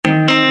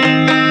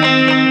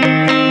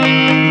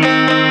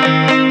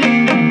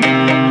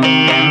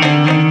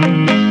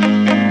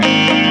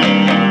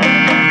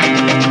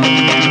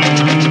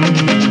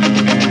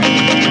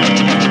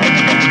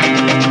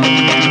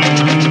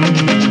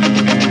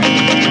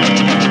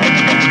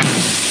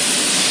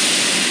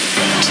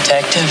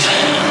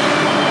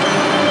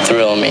detective.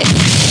 Thrill me.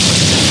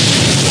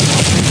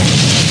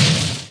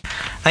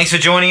 Thanks for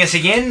joining us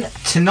again.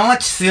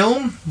 Tonight's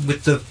film,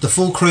 with the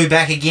full crew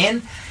back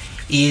again,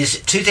 is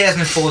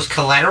 2004's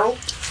Collateral.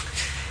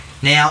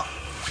 Now,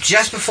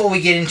 just before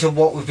we get into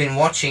what we've been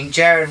watching,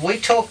 Jared, we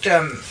talked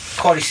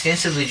quite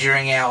extensively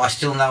during our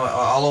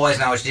I'll Always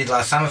Know What You Did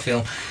Last Summer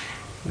film.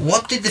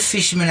 What did the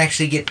fisherman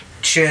actually get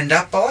churned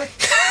up by?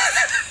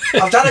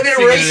 I've done a bit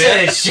of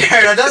research,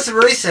 Jared. I've done some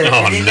research.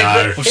 Oh, in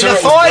no.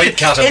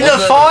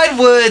 the fine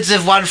words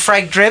of one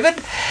Frank Drebin,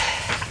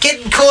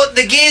 getting caught in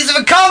the gears of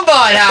a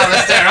combine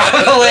harvester,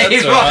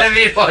 I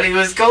believe what he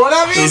was called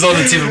up. It was on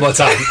the tip of my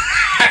tongue.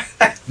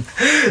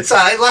 So,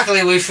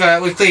 luckily, we've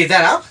cleared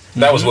that up.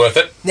 That was worth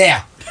it.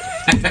 Now,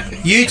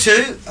 you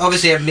two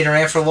obviously haven't been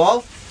around for a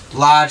while.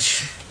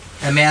 Large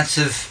amounts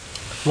of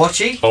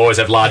watching. Always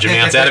have large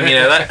amounts out of me, you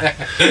know that?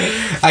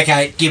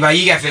 Okay, Gibbo,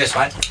 you go first,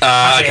 mate.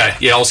 Okay,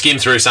 yeah, I'll skim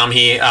through some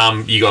here.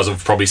 You guys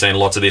have probably seen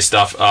lots of this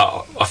stuff.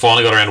 I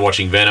finally got around to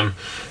watching Venom.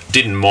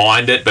 Didn't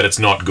mind it, but it's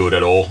not good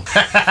at all.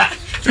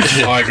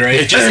 I agree.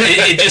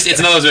 It's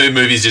one of those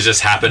movies that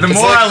just happen. The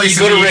more I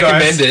listen to you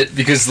recommend it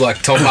because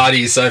like Tom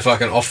Hardy is so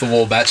fucking off the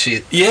wall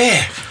batshit.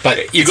 Yeah,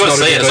 but you got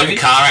to see it. It's like a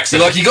car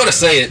accident. You got to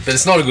see it, but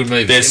it's not a good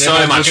movie. There's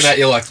so much. Looking at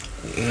you like.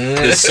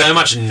 There's so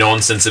much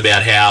nonsense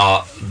about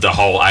how the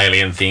whole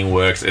alien thing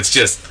works. It's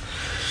just.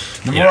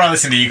 The more I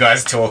listen to you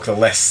guys talk, the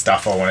less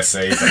stuff I want to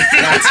see.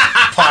 That's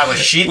a pile of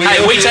shit.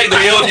 Hey, we take the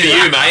wheel for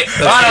you, mate.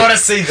 I don't want to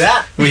see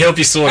that. We help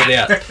you sort it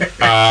out.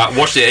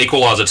 Watch The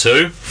Equalizer 2.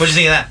 What do you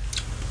think of that?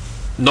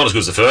 Not as good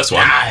as the first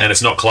one, and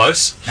it's not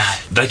close. No.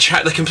 They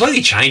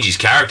completely change his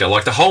character.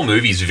 Like, the whole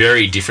movie is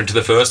very different to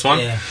the first one.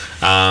 Yeah.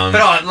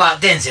 But I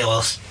like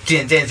Denzel's.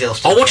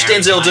 I'll watch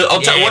Denzel do.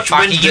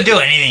 He can do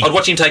anything. I'd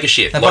watch him take a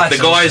shit. Like the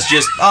guy's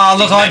just. Oh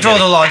look, I draw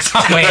the line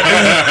somewhere. No,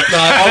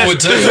 I would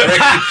too.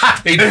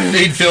 I reckon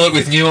he'd fill it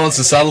with nuance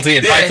and subtlety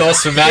and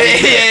pathos for Matty.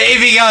 Yeah, if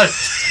he goes.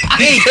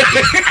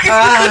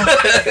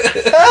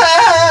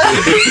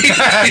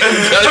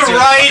 The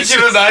range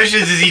of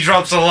emotions as he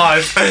drops a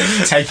loaf.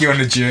 Take you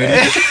on a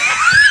journey.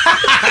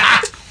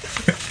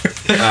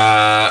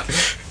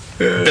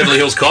 Beverly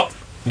Hills Cop.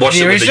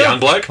 Watched it with the young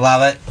bloke.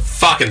 Love it.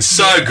 Fucking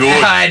so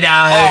good. I know.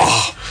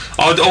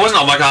 I wasn't.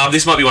 I'm like,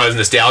 this might be one of those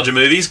nostalgia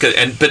movies.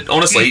 But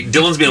honestly,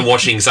 Dylan's been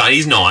watching.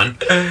 He's 9.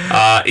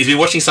 He's been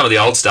watching some of the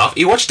old stuff.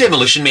 He watched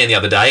Demolition Man the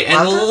other day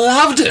and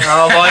loved it.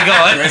 Oh my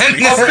god! I've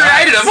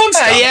created a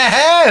monster.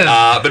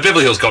 Yeah. But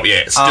Beverly Hills Cop,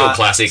 still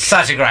classic.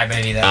 Such a great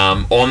movie,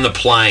 though. On the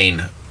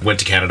plane, went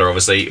to Canada.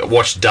 Obviously,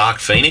 watched Dark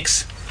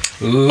Phoenix.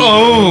 Ooh.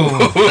 You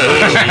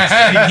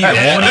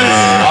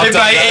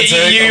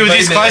were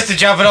this close to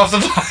jumping off the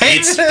plane.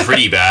 It's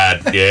pretty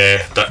bad,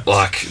 yeah.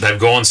 They've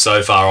gone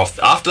so far off.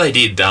 After they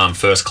did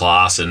First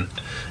Class and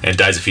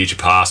Days of Future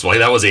Past, well,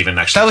 that was even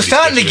actually. They were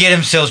starting to get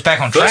themselves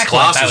back on track. First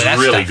Class was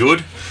really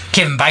good.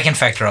 Kevin Bacon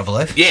Factor, I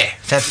believe. Yeah.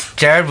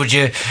 Jared, would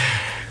you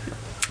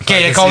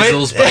get a comment?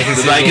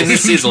 The bacon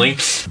sizzling.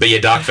 But yeah,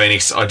 Dark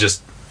Phoenix,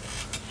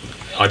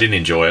 I didn't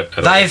enjoy it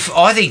at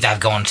all. I think they've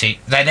gone to.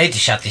 They need to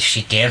shut this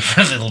shit down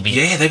for a little bit.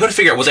 Yeah, they've got to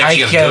figure out what they're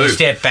actually going to do.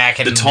 Step back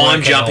and the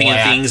time jumping and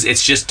things.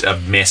 It's just a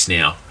mess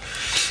now.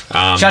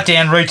 Shut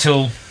down,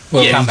 retool.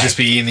 Well, it'll just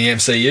be in the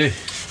MCU.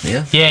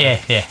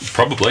 Yeah.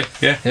 Probably.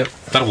 Yeah. Yep.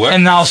 That'll work.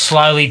 And they'll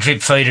slowly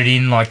drip feed it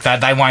in like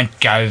that. They won't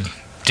go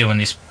doing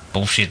this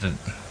bullshit that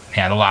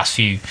the last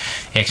few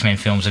X-Men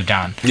films have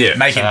done. Yeah.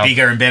 Make it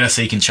bigger and better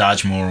so you can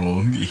charge more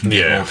or you can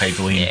get more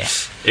people in. Yeah.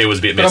 It was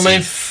a bit messy. But I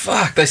mean,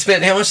 fuck, they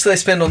spent, how much did they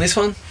spend on this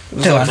one? It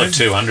was like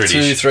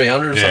 200-ish.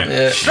 300 or something,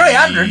 yeah.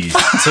 300?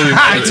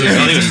 I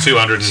think it was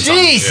 200 and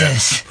something.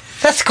 Jesus!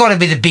 That's got to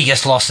be the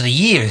biggest loss of the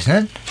year,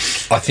 isn't it?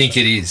 I think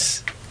it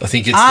is. I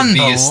think it's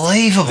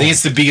Unbelievable. I think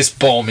it's the biggest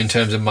bomb in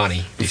terms of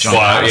money.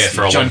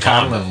 For a long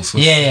time. Levels.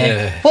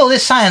 Yeah. Well, they're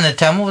saying that,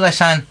 what were they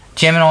saying?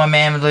 Gemini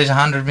Man would lose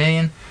 100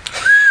 million?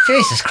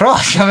 Jesus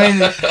Christ. I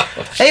mean,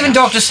 even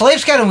Dr.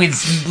 Sleep's going to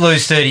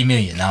lose 30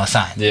 million, they were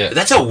saying. Yeah.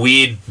 That's a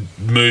weird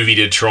movie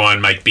to try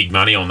and make big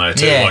money on, though,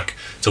 too. Yeah. Like,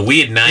 it's a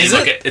weird name. Is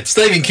like it's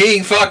Stephen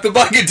King. Fuck, the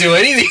bucket do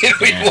anything.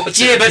 We'd watch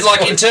it. Yeah, but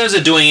like in terms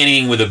of doing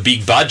anything with a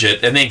big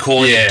budget and then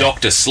calling it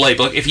Dr. Sleep,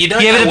 like if you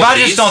don't know but the what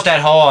budget's not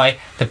that high.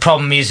 The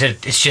problem is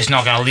that it's just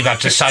not going to live up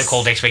to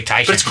so-called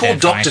expectations. But it's called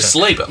Dr.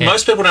 Sleep. Yeah.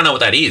 Most people don't know what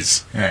that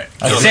is. Yeah.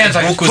 It sounds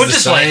like it's put to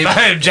sleep,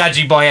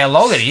 judging by how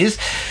long it is.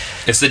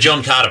 It's the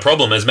John Carter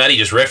problem, as Matty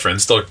just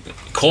referenced. Like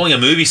calling a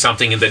movie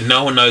something that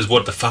no one knows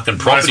what the fucking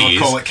property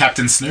is. Call it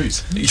Captain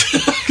Snooze.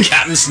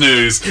 Captain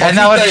Snooze. But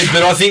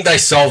I think they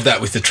solved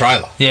that with the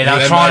trailer. Yeah,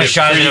 they were trying to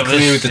show that it was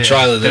clear with the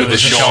trailer that with it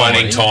was the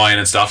Shining tie-in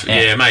and stuff.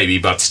 Yeah. Yeah, maybe,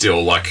 but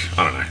still, like,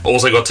 I don't know.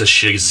 Also got to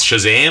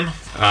Shazam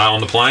on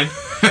the plane.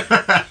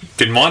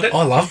 Didn't mind it.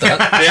 I love that.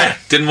 Yeah,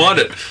 didn't mind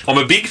it. I'm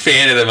a big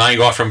fan of the main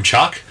guy from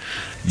Chuck.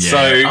 Yeah.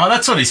 So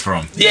that's what he's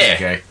from. Yeah,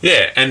 Okay.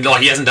 yeah, and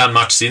like he hasn't done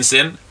much since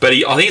then. But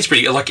I think it's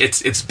pretty. Like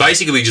it's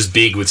basically just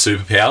big with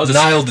superpowers.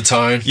 Nailed the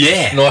tone.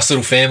 Yeah, nice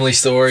little family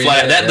story.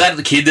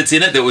 That kid that's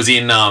in it that was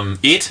in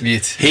It.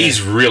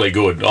 He's really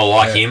good. I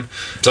like him.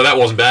 So that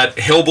wasn't bad.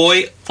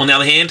 Hellboy, on the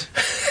other hand,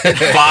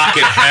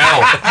 Fucking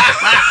hell.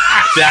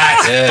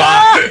 That's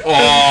fuck.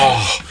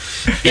 Oh.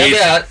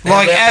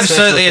 Like,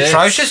 absolutely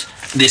atrocious.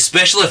 The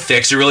special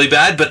effects are really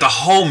bad, but the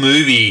whole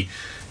movie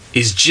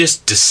is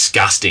just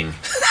disgusting.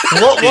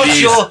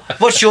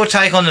 What's your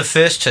take on the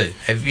first two?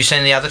 Have you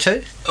seen the other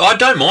two? I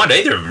don't mind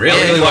either of them, really.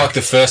 I really liked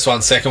the first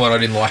one. Second one I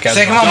didn't like as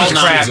Second much. one was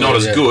No, crap. it's not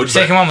as good.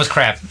 Second one was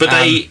crap. But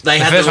they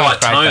had first the one right was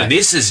great, tone. though.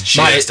 This is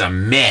just a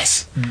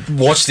mess.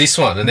 Watch this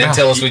one and then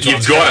tell us which You've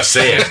one's got to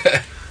great. see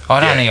it. I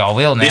don't think I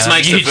will now. This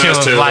makes you the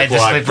first two have played look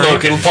the like slippery.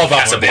 Look, it'll pop up on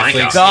Casablanca.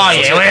 Netflix. Oh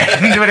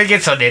yeah, when it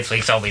gets on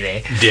Netflix, I'll be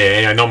there.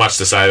 Yeah, not much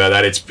to say about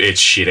that. It's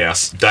shit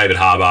house. David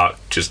Harbour,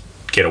 just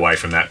get away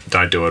from that.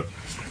 Don't do it.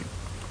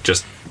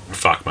 Just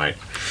fuck, mate.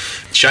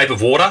 Shape of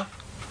Water.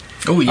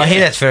 Oh yeah. I hear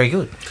that's very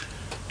good.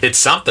 It's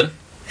something.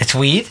 It's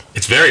weird.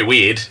 It's very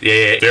weird.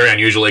 Yeah, very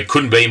unusual. It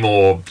couldn't be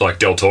more like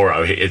Del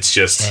Toro. It's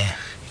just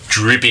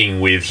dripping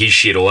with his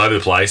shit all over the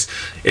place.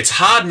 It's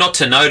hard not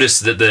to notice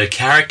that the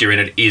character in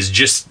it is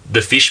just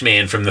the fish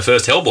man from the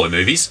first Hellboy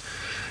movies.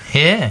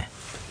 Yeah.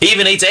 He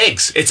even eats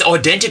eggs. It's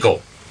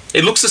identical.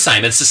 It looks the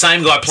same. It's the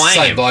same guy playing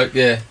Same him. bloke,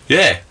 yeah.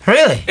 Yeah.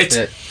 Really?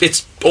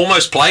 It's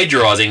almost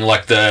plagiarising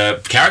like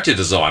the character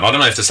design. I don't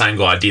know if the same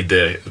guy did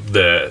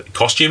the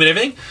costume and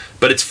everything,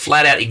 but it's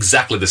flat out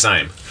exactly the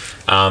same.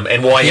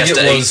 And why he has to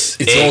eat It's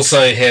eggs.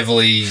 also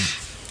heavily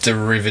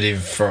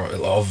derivative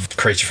of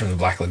Creature from the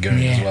Black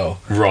Lagoon as well.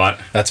 Right.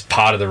 That's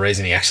part of the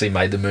reason he actually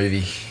made the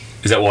movie.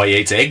 Is that why he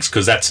eats eggs?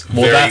 Because that's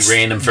Well, very that's-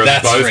 random for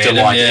that's both random,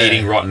 to like yeah.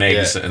 eating rotten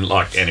eggs Yeah. and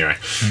like anyway.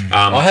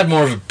 I had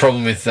more of a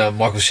problem with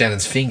Michael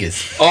Shannon's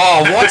fingers.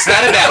 Oh, what's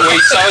that about? Where he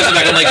sews them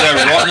back and they go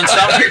rotten and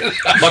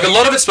stuff. Like a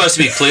lot of it's supposed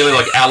to be clearly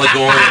like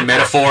allegory and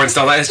metaphor and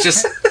stuff like that. It's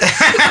just,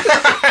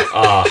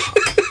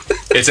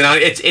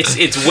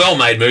 it's well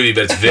made movie,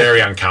 but it's very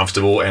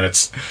uncomfortable and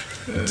it's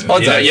you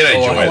don't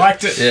enjoy I it.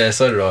 liked it. Yeah,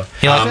 so did I.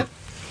 You like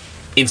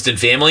Instant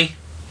Family.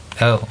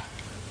 it? Oh.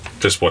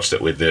 Just watched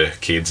it with the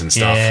kids and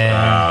stuff.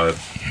 Yeah.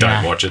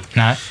 Don't No. watch it.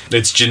 No.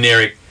 It's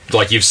generic.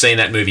 Like you've seen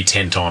that movie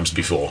 10 times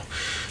before.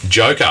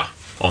 Joker,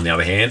 on the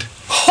other hand,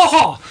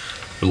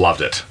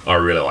 loved it. I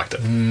really liked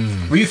it.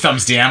 Were you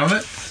thumbs down on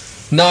it?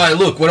 No,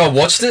 look, when I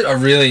watched it, I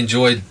really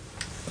enjoyed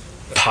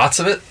parts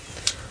of it.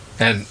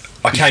 And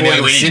I came out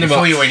of the cinema.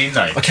 Before you went in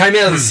though. I came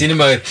out of the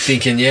cinema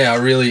thinking, yeah, I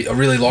really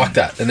liked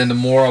that. And then the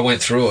more I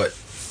went through it,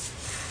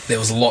 there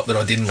was a lot that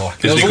I didn't like.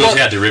 There It's was a because lot-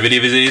 how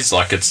derivative it is.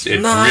 Like it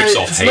No, rips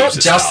off it's heaps not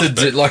of just stuff.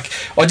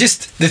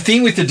 the the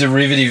thing with the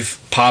derivative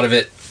part of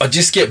it. I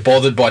just get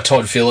bothered by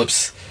Todd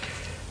Phillips.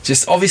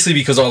 Just obviously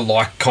because I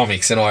like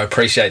comics and I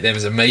appreciate them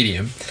as a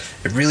medium,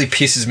 it really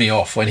pisses me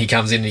off when he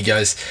comes in and he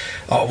goes,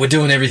 "Oh, we're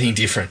doing everything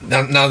different.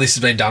 None of this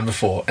has been done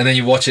before." And then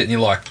you watch it and you're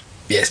like,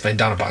 "Yeah, it's been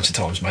done a bunch of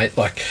times, mate."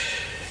 Like,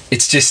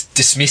 it's just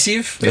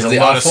dismissive There's of a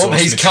the lot art of form.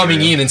 source He's coming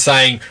material. in and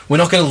saying, "We're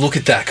not going to look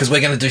at that because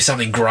we're going to do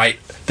something great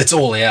that's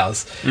all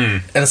ours."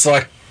 And it's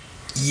like,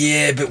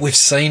 yeah, but we've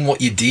seen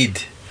what you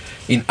did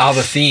in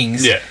other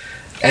things. Yeah.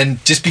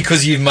 And just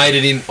because you've made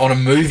it in on a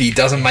movie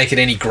doesn't make it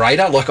any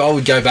greater. Like, I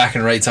would go back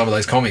and read some of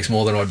those comics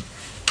more than I'd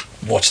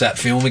watch that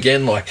film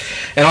again. Like,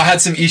 and I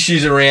had some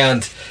issues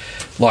around,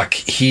 like,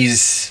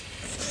 his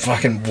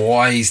fucking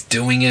why he's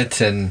doing it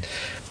and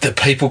the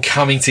people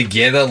coming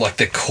together. Like,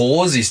 the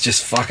cause is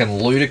just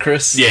fucking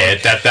ludicrous. Yeah,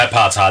 Like, that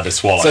part's hard to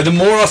swallow. so the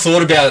more I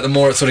thought about it, the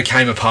more it sort of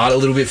came apart a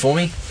little bit for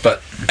me.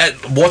 But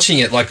watching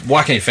it, like,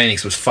 Joaquin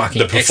Phoenix was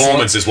fucking the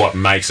performance excellent. is what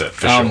makes it,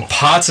 for sure.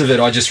 Parts of it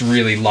I just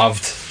really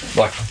loved.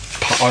 Like,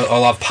 I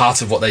love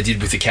parts of what they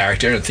did with the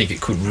character and think it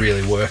could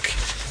really work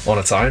on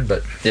its own.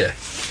 But yeah,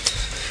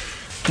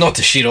 not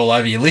to shit all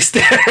over your list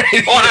there.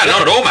 Oh no,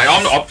 not at all,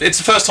 mate. It's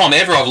the first time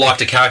ever I've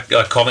liked a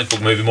comic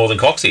book movie more than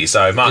Coxie.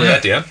 So mark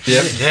that down.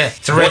 Yeah. Yeah.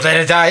 It's a red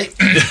letter day.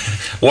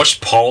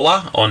 Watched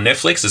Polar on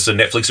Netflix. It's a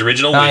Netflix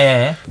original. Oh, with-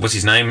 yeah. What's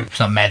his name? It's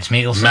not Mads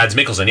Mikkelsen. Mads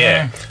Mikkelsen.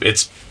 Yeah,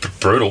 it's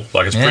brutal.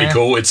 Like it's pretty Yeah.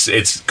 cool.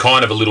 It's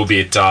kind of a little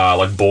bit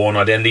like Bourne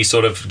Identity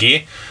sort of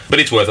gear, but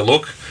it's worth a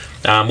look.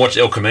 Watched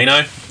El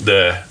Camino.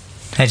 The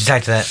How'd you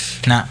take to that?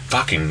 No.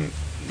 fucking.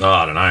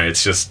 I don't know.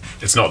 It's just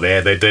it's not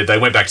there. They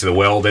went back to the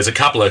well. There's a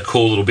couple of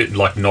cool little bit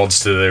like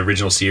nods to the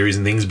original series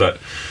and things, but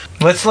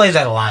Let's leave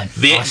that alone.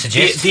 the I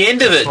suggest. the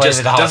end of it Let's just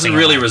leave the whole doesn't thing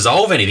really alone.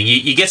 resolve anything.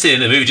 You get to the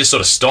end of the movie, it just sort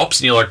of stops,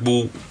 and you're like,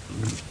 well,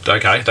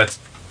 okay, that's.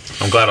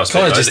 I'm glad I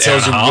spent Kind of those just hour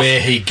tells and you a half.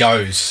 where he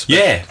goes.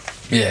 Yeah,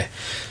 Yeah.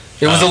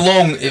 It was a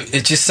long.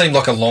 It just seemed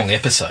like a long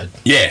episode.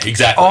 yeah,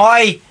 exactly.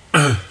 I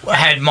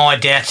had my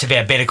doubts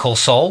about Better Call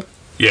Saul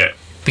Yeah,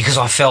 because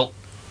I felt,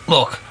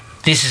 look,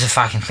 this is a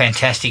fucking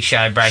fantastic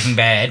show, Breaking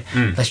Bad.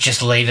 Let's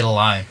just leave it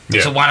alone.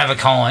 It's Yeah. a one of a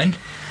kind.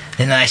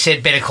 Then they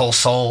said Better Call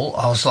Saul.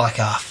 I was like,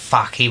 oh,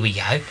 fuck, here we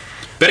go.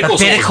 Better Call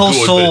Better Saul Call was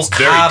good, Saul but it's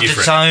very carved different.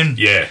 its own-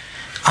 Yeah,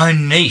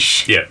 Own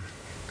niche. yeah.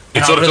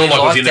 And It sort I of really felt like it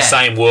was liked in the that.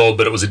 same world,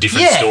 but it was a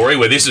different Yeah. story.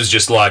 Where this is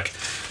just like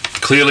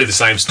clearly the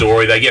same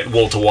story. They get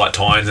Walter White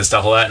tie-ins and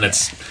stuff like that, and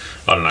it's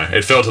I don't know.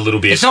 It felt a little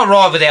bit. It's not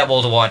right without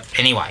Walter White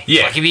anyway.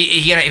 Yeah. Like,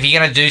 if you're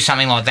gonna do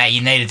something like that, you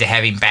needed to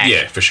have him back.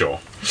 Yeah, for sure.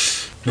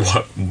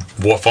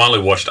 What finally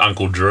watched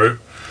Uncle Drew.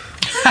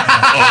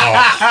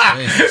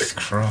 Jesus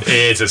Christ.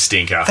 It's a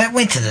stinker. That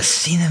went to the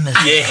cinemas.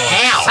 Yeah, for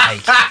how?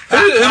 God's sake.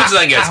 Who looks at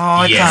that and goes, Oh,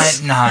 I yes,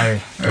 don't know.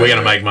 we're going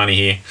to make money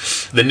here.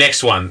 The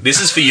next one.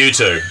 This is for you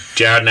two,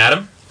 Jared and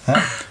Adam.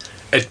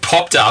 It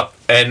popped up,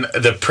 and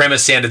the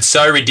premise sounded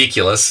so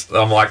ridiculous.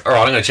 I'm like, all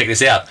right, I'm going to check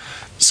this out.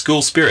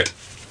 School Spirit.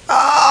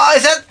 Oh,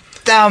 is that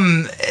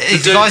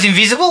is the Dude- guy's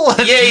invisible?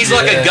 Yeah, he's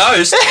like a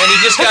ghost, and he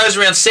just goes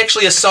around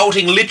sexually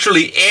assaulting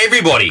literally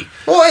everybody.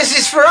 What is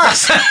this for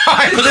us?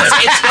 Because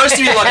it's supposed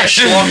to be like a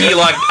schlocky,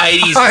 like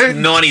 80s,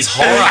 90s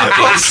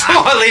horror. I'm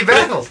slightly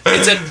baffled.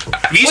 It's a.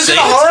 Have you Was seen it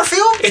a horror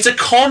film? It's a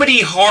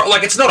comedy horror.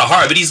 Like, it's not a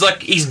horror, but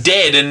he's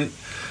dead, and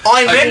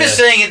I remember yeah.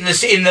 seeing it in the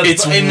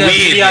It's in the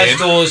weird, video man.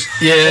 stores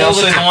Yeah, all I've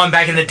the seen- time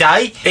back in the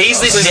day.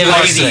 he's this I've never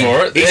sleazy. seen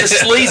for it. He's a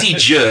sleazy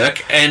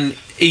jerk, and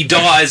he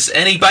dies,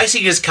 and he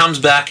basically just comes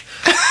back.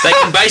 They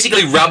can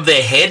basically rub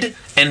their head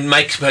and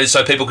make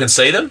so people can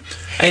see them,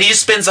 and he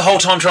just spends the whole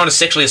time trying to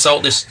sexually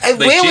assault this. these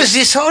Where was chicks.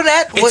 this on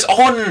at? It's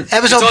on Amazon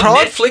it's on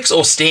Prime? Netflix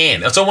or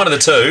Stan. It's on one of the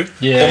two,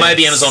 Yeah, or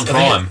maybe Amazon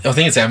Prime. I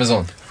think it's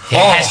Amazon.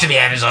 Yeah, it has to be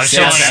Amazon. It's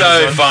Surely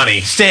so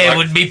funny. Stan Like,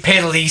 would be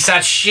peddling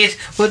such shit,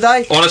 would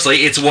they?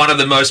 honestly, it's one of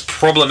the most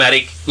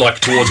problematic, like,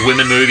 towards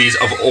women movies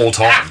of all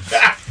time.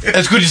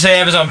 It's good to see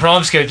Amazon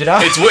Prime scooped it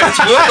up. It's worth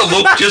a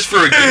look just for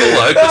a giggle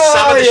though, because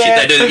some of the yeah.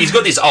 shit they do. He's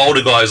got this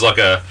older guy who's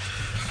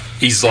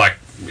he's like,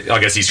 I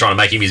guess he's trying to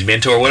make him his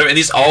mentor or whatever. And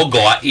this old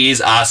guy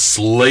is a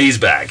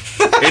sleazebag.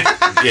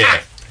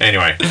 Yeah.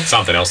 Anyway,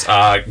 something else.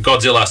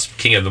 Godzilla,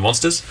 King of the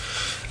Monsters.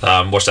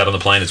 Watched that on the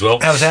plane as well.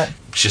 How was that?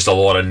 Just a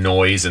lot of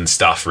noise and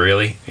stuff,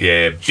 really.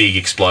 Yeah, big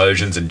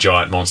explosions and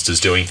giant monsters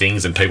doing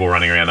things and people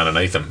running around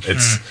underneath them.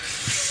 It's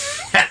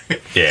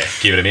yeah,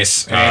 give it a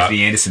miss. An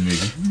Anthony Anderson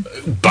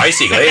movie.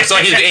 Basically, it's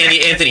like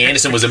if Anthony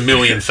Anderson was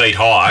 1,000,000 feet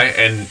high,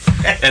 and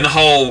the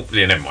whole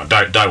never mind.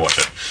 Don't watch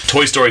it.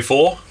 Toy Story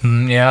 4,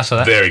 Yeah, I saw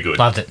that. very good.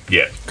 Loved it.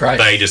 Yeah, Great.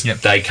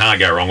 They can't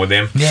go wrong with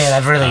them. Yeah,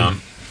 they've really.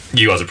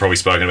 You guys have probably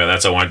spoken about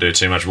that, so I won't do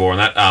too much more on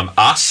that.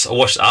 Us, I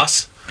watched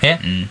Us. yeah.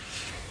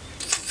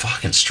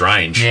 Fucking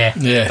strange. Yeah.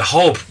 Yeah. The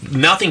whole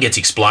nothing gets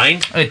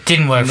explained. It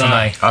didn't work for me.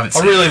 I haven't I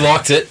seen really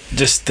liked it.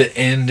 Just the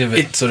end of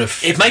it, sort of.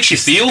 It makes you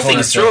feel kinda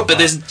things through it,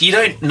 but you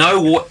don't know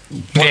what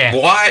Yeah.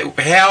 why,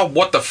 how,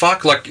 what the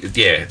fuck. Like,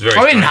 yeah, it's very.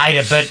 I didn't strange. hate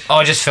it, but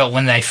I just felt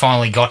when they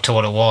finally got to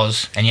what it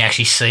was and you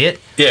actually see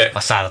it, Yeah, I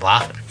started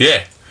laughing.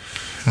 yeah.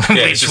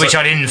 Yeah, it's just which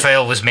like- I didn't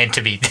feel was meant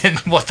to be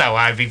what they were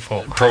hoping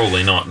for.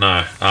 Probably not.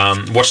 No.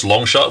 Watched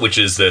Long Shot, which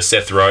is the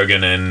Seth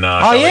Rogen and Oh,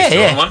 Charlize yeah,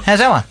 Theron yeah. one. How's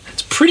that one?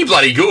 It's pretty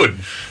bloody good.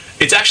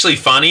 It's actually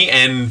funny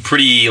and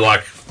pretty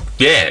like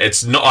yeah.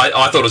 It's not. I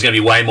thought it was going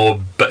to be way more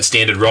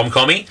standard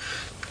rom-commy.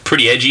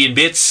 Pretty edgy in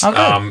bits. Oh,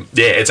 good.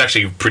 Yeah, it's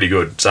actually pretty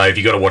good. So if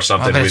you got to watch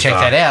something, I better with, check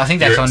that out. I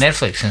think that's your on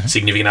Netflix. Isn't it?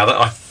 Significant other.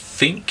 I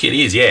think it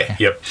is. Yeah.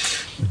 Yep.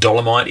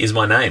 Dolomite is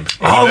my name.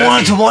 Oh, I wanted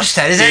Murphy. to watch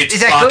that. It's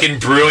Is that fucking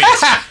good? brilliant.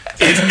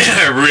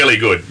 It's really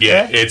good.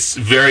 Yeah, it's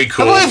very I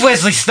cool. believe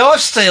Wesley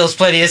Snipes steals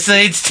plenty of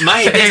seeds.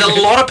 Mate, there's a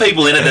lot of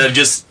people in it that have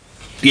just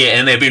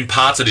and there have been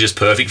parts that are just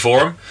perfect for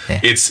them.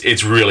 Yeah.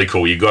 It's really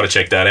cool. You've got to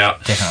check that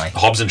out. Definitely.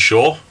 Hobbs and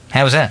Shaw.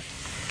 How was that?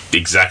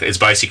 Exactly. It's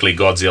basically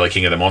Godzilla,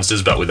 King of the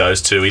Monsters, but with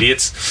those two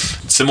idiots.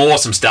 Some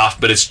awesome stuff,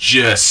 but it's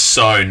just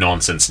so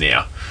nonsense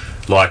now.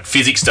 Like,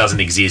 physics doesn't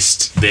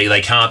exist.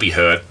 They can't be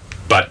hurt.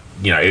 But,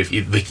 you know,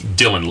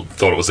 Dylan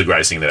thought it was the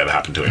greatest thing that ever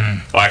happened to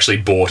him. I actually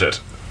bought it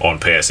on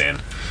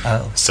PSN.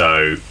 Oh.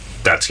 So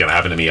that's going to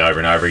happen to me over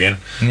and over again.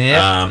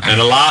 Yeah. And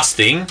the last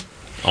thing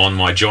on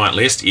my giant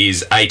list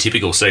is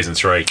Atypical Season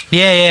 3.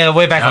 Yeah,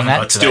 we're back on haven't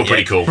got that. to Still that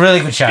pretty yet. cool. Really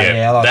good show.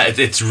 Yeah, I like it.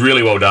 It's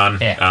really well done.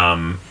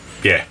 Yeah.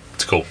 Yeah,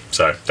 it's cool.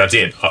 So that's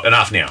it.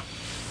 Enough now.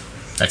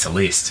 That's a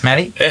list.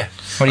 Matty, Yeah.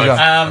 what do you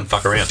got?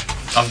 Fuck around.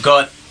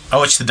 I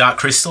watched The Dark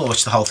Crystal. I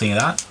watched the whole thing of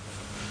that.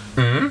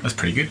 Mm-hmm. That's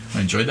pretty good.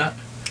 I enjoyed that.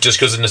 Just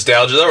because of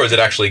nostalgia, though, or is it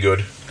actually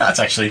good? That's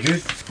actually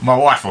good. My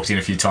wife walked in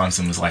a few times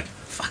and was like,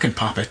 fucking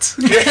puppets.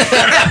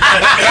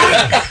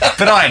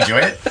 But I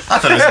enjoyed it. I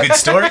thought it was a good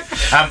story.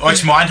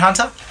 Watched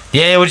Mindhunter.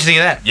 Yeah, what'd you think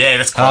of that? Yeah,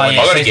 that's Oh, quality.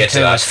 yeah, I gotta season get to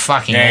 2 that. was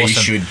fucking Yeah,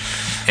 awesome. you should.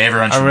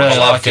 Everyone should I really watch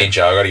like it.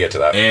 Fincher. I got to get to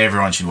that. that.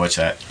 Everyone should watch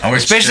that. I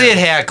watched, Especially at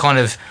how it kind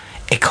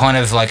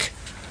of like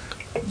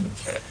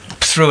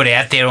threw it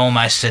out there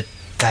almost that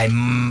they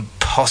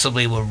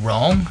possibly were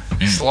wrong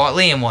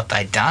slightly in what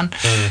they'd done.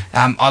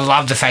 I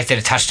love the fact that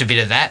it touched a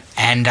bit of that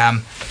and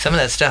some of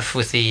that stuff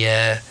with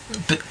the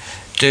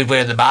dude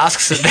wearing the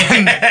masks.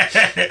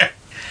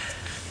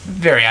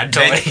 Very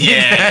untidy.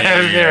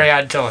 Yeah. Very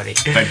untidy.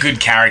 but good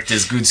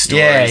characters, good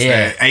stories.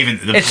 Yeah. Even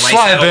the It's police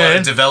slow had a lot burn.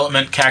 of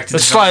development, character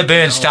It's slow burn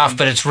development. stuff,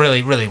 but it's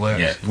really, really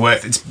works. Yeah,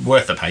 it's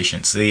worth the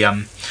patience.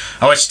 I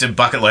watched a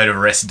bucket load of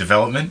Arrested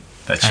Development.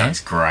 That show's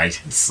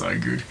great. It's so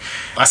good.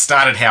 I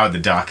started Howard the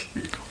Duck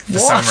for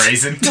some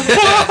reason.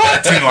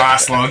 It didn't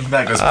last long.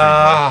 That goes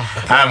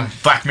pretty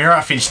good. Black Mirror,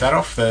 I finished that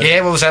off.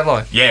 Yeah, what was that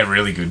like? Yeah,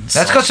 really good.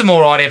 That's got some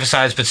all right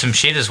episodes, but some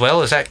shit as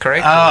well. Is that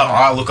correct?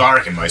 Look, I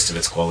reckon most of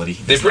it's quality.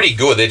 They're pretty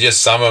good. They're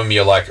just some of them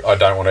you're like, I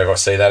don't want to ever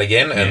see that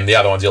again, and the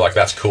other ones you're like,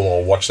 that's cool.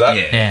 I'll watch that.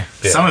 Yeah.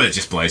 Yeah. Some of it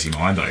just blows your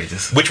mind though.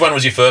 Which one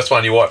was your first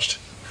one you watched?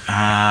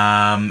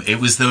 It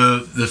was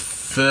the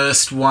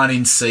first one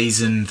in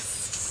season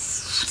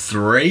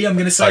 3. I'm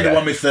going to say Okay. the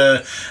one with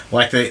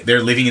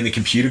they're living in the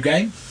computer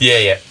game.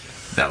 Yeah.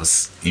 That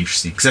was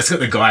interesting because that's got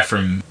the guy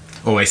from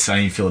Always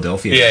Sunny in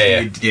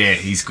Philadelphia. Yeah.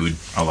 He's good.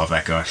 I love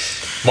that guy.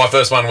 My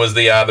first one was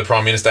the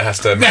Prime Minister has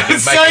to make it That's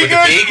with so the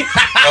good. pig.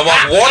 I'm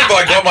like, what have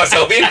I got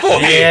myself in for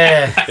here?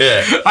 Yeah.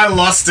 Yeah. I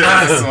lost it when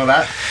I saw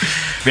that.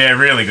 Yeah,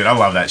 really good. I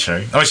love that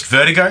show. I watched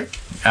Vertigo.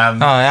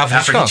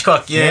 Alfred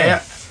Hitchcock.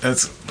 Yeah.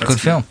 That's Good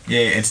film. Yeah,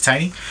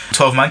 entertaining.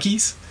 12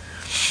 Monkeys.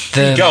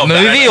 The Go on,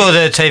 movie Batman. or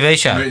the TV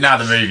show? No,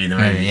 the movie.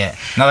 Yeah,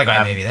 another great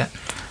movie. That.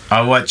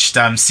 I watched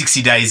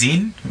 60 Days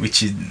In,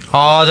 which is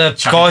Oh, the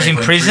Chucking guys in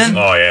people in prison. prison.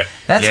 Oh, yeah.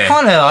 That's Yeah.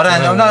 kind of.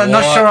 I'm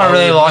not sure I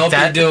really like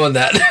that. Doing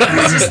that.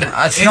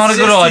 It's not a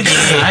good just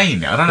idea.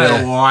 insane. I don't know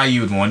Yeah. why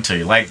you would want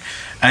to.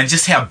 And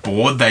just how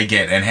bored they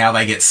get and how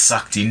they get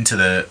sucked into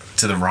the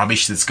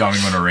rubbish that's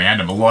going on around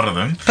them. A lot of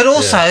them. But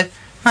also,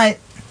 mate,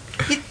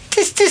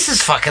 this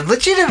is fucking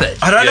legitimate.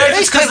 I don't know if These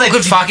it's because people they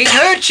could fucking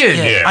hurt you.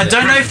 Yeah. I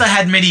don't know if they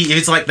had many. If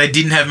it's like they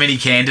didn't have many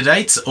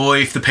candidates, or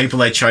if the people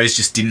they chose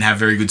just didn't have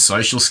very good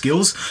social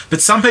skills.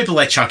 But some people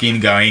they chuck in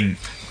going,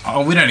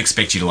 "Oh, we don't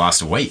expect you to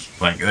last a week."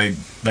 Like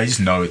they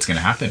just know it's going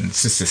to happen.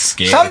 It's just a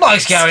scare. Some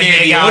blokes go in scare there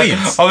the going,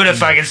 audience. I'm gonna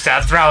fucking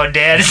start throwing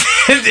down,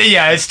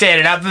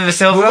 standing up for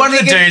myself. Well, one of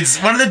the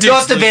dudes not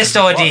the loses best the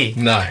plot. idea.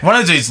 No. One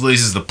of the dudes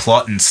loses the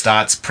plot and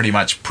starts pretty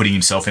much putting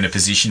himself in a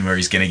position where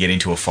he's going to get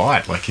into a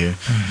fight. Like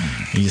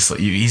he's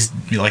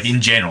like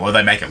in general, or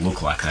they make it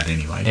look like that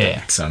anyway. Yeah.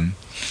 But it's,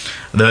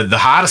 the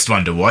hardest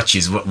one to watch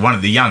is one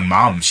of the young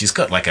mums. She's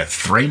got like a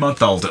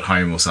 3-month-old at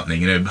home or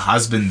something, and her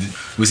husband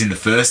was in the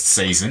first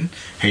season.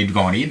 He'd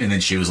gone in, and then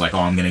she was like, "Oh,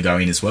 I'm going to go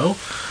in as well,"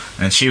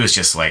 and she was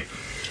just like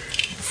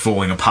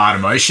falling apart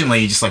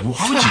emotionally. Just like,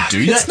 why would you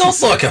do that? It's not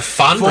to like a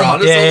fun run.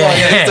 It's Yeah, not like,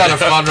 yeah. you've done a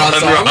fun run,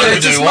 so I'm going It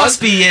to just do one.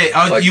 must be,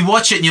 Like- you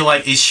watch it and you're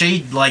like, is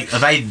she, like, are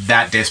they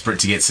that desperate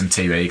to get some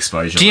TV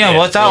exposure? Do you know Yeah.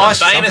 what though? Well, I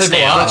famous some people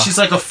now. are. Like, she's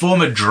like a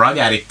former drug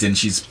addict and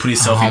she's put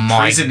herself Oh in my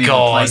prison in a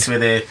God. place where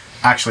they're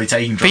actually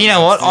taking drugs. But you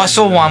know what? I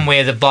saw one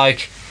where the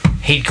bloke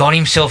he'd got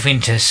himself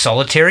into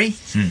solitary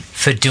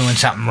for doing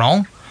something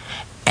wrong,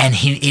 and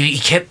they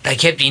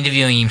kept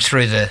interviewing him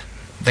through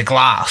the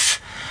glass,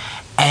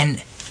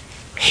 and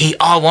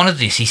I wanted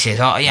this. He says,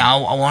 "Oh yeah,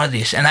 I wanted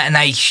this," and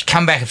they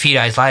come back a few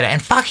days later,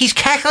 and fuck, he's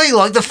cackling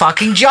like the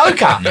fucking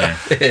Joker.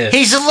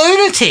 He's a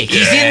lunatic.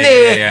 He's in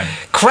there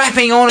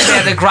crapping on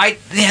about the great.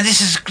 Yeah, this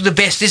is the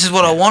best. This is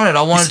what I wanted.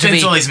 I He wanted to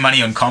spends be. all his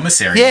money on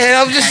commissary.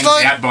 Yeah, I'm just hangs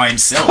like, out by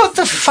himself. What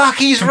the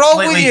fuck is wrong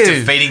with Completely you?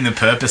 defeating the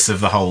purpose of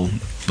the whole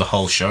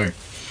show.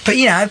 But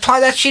you know,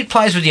 that shit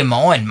plays with your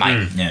mind,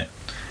 mate. Yeah.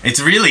 It's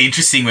really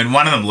interesting when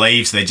one of them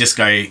leaves, they just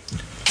go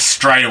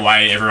straight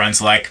away. Everyone's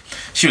like,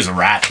 she was a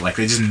rat. Like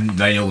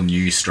they all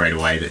knew straight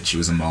away that she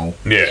was a mole.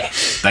 Yeah.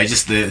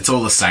 It's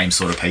all the same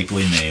sort of people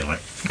in there. Like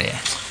Yeah.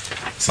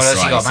 society's What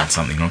else you got, done mate?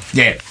 something wrong.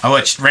 Yeah, I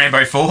watched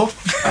Rambo 4.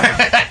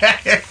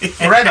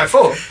 Rambo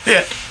 4.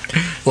 Yeah,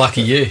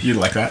 Lucky you. you'd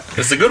like that.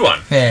 It's a good one.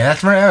 Yeah,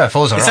 that's Rambo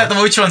 4's Is alright.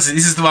 that which one's?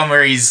 This is the one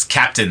where he's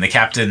captain. The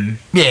captain.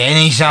 Yeah, and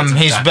he's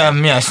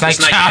snake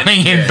Snake charming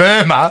in yeah.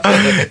 Burma.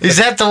 Is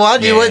that the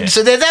one you Yeah. went?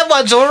 So that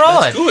one's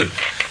alright. Good.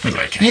 was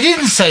okay. You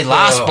didn't see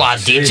Last Oh, Blood,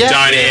 did you?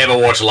 Don't ever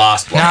watch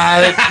Last Blood.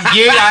 No,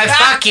 you no,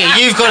 fuck you.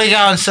 You've got to go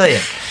and see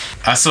it.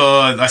 I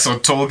saw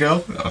Tall Girl.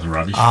 That was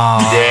rubbish.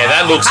 Yeah,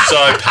 that looks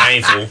so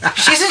painful.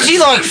 Isn't she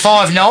like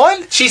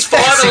 5'9"? She's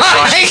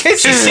 5'11".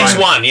 She's She's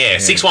 6'1", yeah,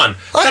 6'1".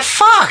 Like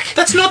fuck.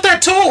 That's not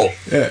that tall.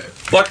 Yeah.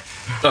 Like,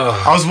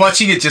 I was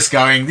watching it just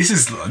going, this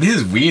is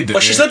weird. That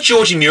well, she's not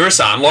Georgie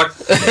Murasan. Like,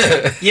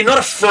 you're not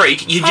a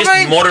freak. You're just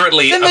I mean,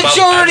 moderately The above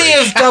majority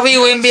average. of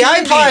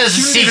WNBA players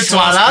are shouldn't be the 6'1",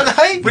 aren't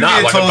they? Wouldn't No, be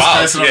the like tallest above,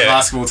 person on the yeah.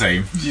 basketball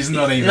team. She's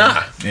not even.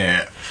 Nah.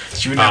 Yeah.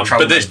 She wouldn't have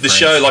trouble But the with friends.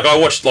 show, like, I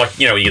watched, like,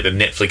 you know, you get the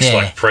Netflix,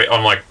 Yeah. like,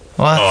 I'm like,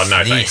 What's oh,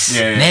 no this? thanks.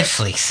 Yeah.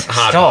 Netflix.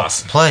 Hard Stop,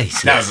 pass.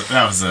 please. That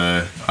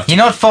was You're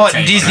not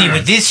fighting Take Disney it.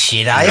 with this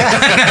shit, are you?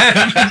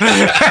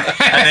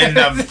 And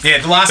then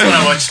the last one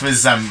I watched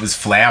was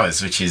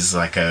Flowers, which is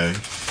like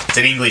it's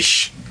an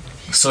English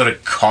sort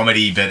of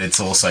comedy, but it's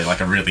also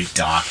like a really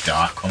dark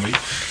comedy.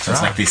 So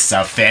it's like this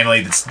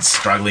family that's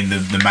struggling.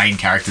 The main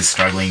character's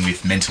struggling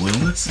with mental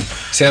illness.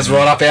 Sounds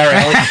right up our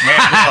alley.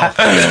 Yeah,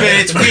 well,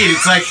 it's weird.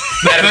 It's like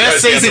the Adam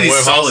first goes down season to is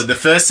wormholes. solid. The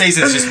first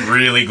season is just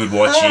really good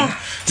watching. Yeah.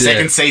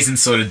 Second season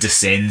sort of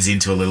descends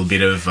into a little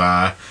bit of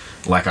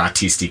like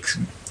artistic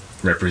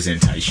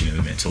representation of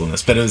the mental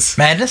illness, but it was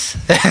Madness?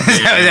 Is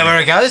that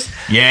where it goes?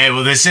 yeah.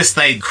 Well, there's just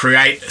they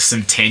create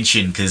some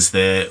tension because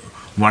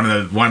one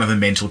of the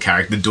mental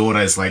character, the daughter,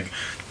 is like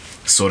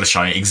sort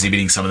of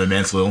exhibiting some of the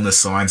mental illness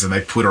signs, and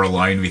they put her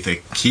alone with a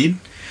kid.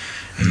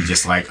 And you're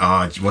just like,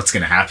 oh, what's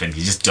going to happen?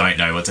 You just don't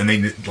know what's... And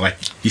then, like,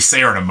 you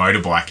see her on a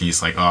motorbike and you're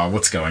just like, oh,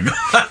 what's going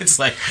on? It's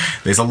like,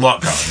 there's a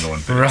lot going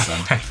on.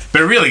 But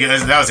really good.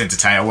 That was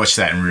entertaining. I watched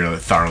that and really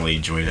thoroughly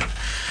enjoyed it.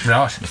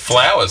 Right.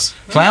 Flowers.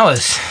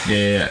 Flowers.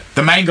 Yeah.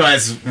 The main guy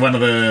is one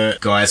of the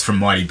guys from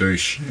Mighty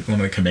Boosh.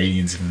 One of the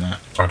comedians from that.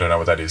 I don't know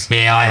what that is.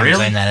 Yeah, I haven't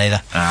Really? seen that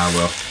either. Ah,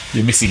 well,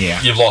 you're missing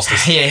out. You've lost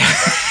us. Yeah.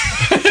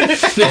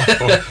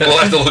 We'll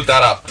have to look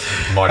that up.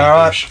 Mighty All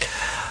right. Bush.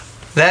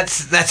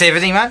 That's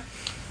everything, mate.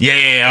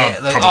 Yeah,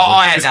 look, probably.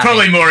 I had There's nothing.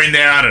 probably more in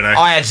there. I don't know.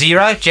 I had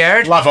 0.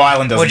 Jared, Love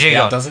Island doesn't what'd you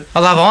count, got? does it? I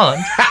Love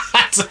Island.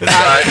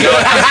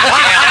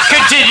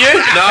 Continue.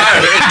 No,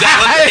 it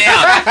doesn't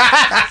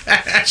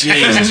count.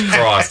 Jesus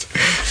Christ.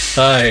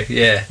 Oh,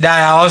 yeah. No,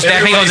 I was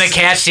napping on the Everybody's-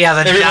 couch the other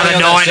everybody night.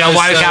 on that I show's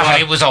woke so up and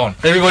like- it was on.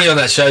 Everybody on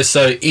that show's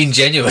so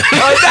ingenuine.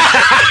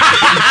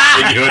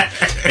 Pretty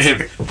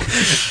good.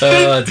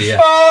 Oh, dear.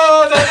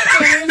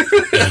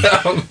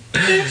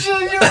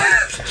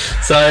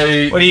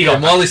 So, What do you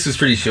got, My list was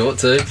pretty short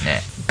too.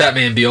 Yeah.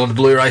 Batman Beyond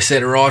Blu-ray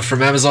set arrived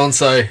from Amazon,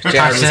 so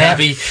Jared was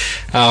happy.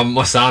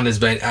 My son has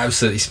been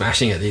absolutely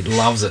smashing it. He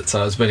loves it,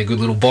 so it's been a good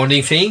little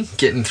bonding thing,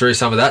 getting through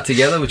some of that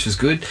together, which was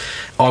good.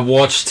 I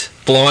watched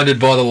Blinded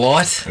by the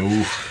Light.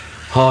 Ooh.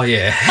 Oh,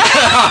 yeah.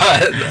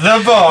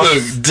 The boss.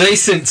 Look,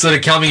 decent sort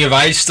of coming of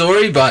age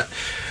story, but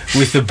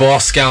with the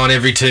boss going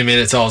every 2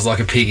 minutes, I was like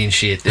a pig in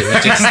shit. It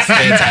was just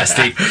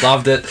fantastic.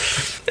 Loved it.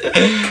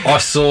 I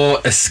saw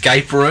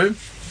Escape Room.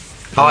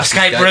 Oh,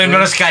 escape room,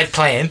 not escape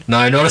plan.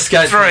 No, not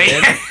Escape 3.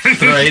 Room.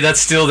 3,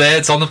 that's still there.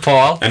 It's on the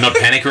pile. And not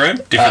Panic Room?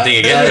 Different thing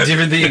again?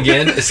 Different thing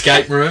again.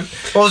 Escape Room.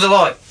 What was it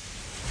like?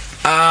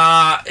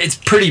 It's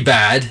pretty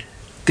bad.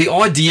 The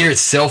idea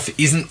itself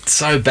isn't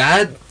so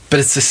bad, but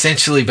it's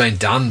essentially been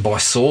done by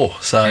Saw.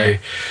 So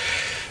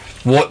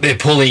what they're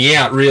pulling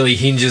out really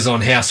hinges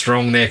on how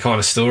strong their kind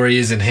of story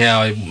is and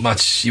how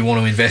much you want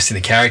to invest in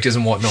the characters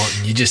and whatnot,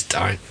 and you just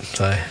don't.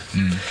 So,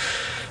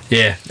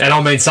 yeah. And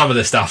I mean, some of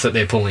the stuff that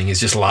they're pulling is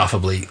just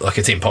laughably, like,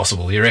 it's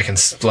impossible. You reckon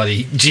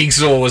bloody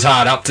Jigsaw was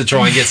hard up to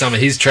try and get some of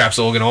his traps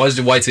organised?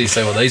 Wait till you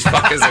see what these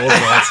fuckers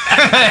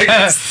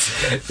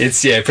organise.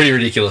 It's, pretty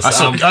ridiculous.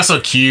 I saw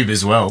Cube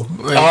as well.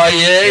 Oh,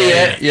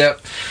 yeah.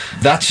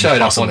 That showed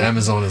Impossible. up on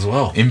Amazon as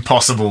well.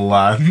 Impossible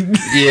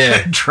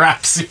Yeah.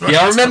 traps.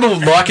 Yeah, I remember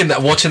liking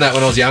that, watching that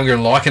when I was younger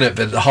and liking it,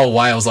 but the whole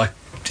way I was like,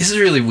 this is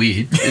really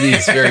weird. It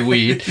is very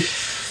weird.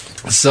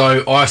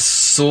 So I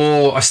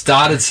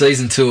started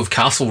season 2 of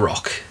Castle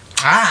Rock.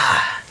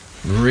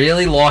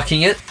 Really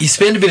liking it. You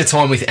spend a bit of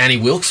time with Annie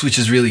Wilkes, which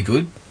is really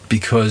good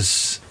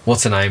because,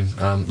 what's her name?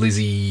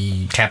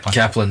 Lizzie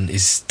Kaplan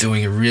is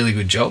doing a really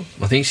good job.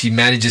 I think she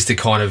manages to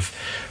kind of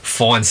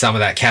find some of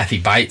that Kathy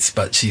Bates,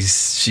 but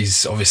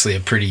she's obviously a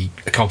pretty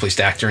accomplished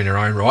actor in her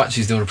own right.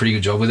 She's doing a pretty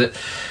good job with it.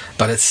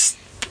 But it's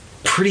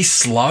pretty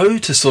slow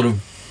to sort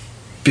of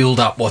build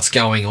up what's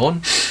going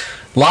on.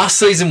 Last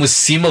season was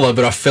similar,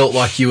 but I felt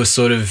like you were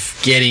sort of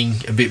getting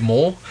a bit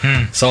more.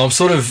 So I'm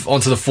sort of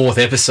onto the 4th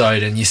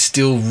episode and you're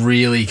still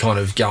really kind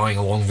of going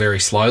along very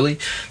slowly.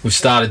 We've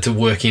started to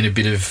work in a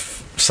bit of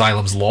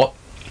Salem's Lot.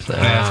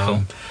 That's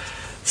cool.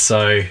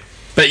 So,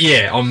 but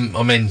yeah, I'm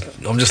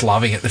just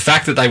loving it. The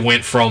fact that they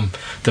went from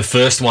the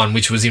first one,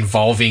 which was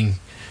involving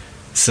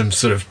some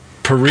sort of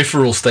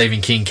peripheral Stephen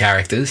King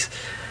characters,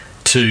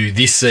 to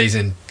this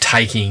season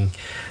taking,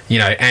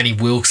 Annie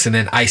Wilkes and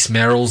then Ace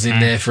Merrill's in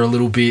there for a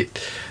little bit.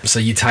 So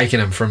you're taking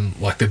them from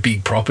like the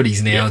big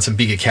properties now and some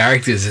bigger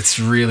characters. It's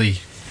really,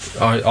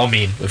 I'm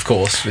in, of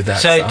course, with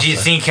that. So, stuff, do you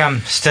think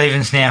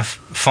Stephen's now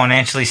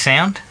financially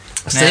sound?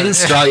 Stephen's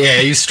struggling? Yeah,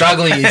 he's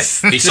struggling.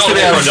 He's He just sold it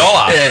about for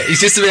 $1. Yeah,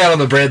 he's just about on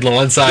the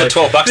breadline. So Got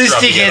 $12 This to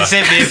rub dickhead together.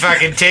 sent me a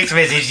fucking text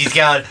message. He's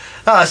going,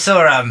 I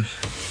saw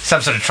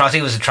some sort of trust.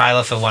 It was a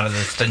trailer for one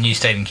of the new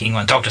Stephen King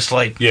one, Dr.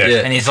 Sleep. Yeah.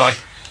 And he's like,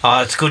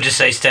 it's good to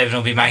see Stephen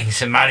will be making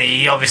some money.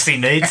 He obviously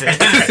needs it.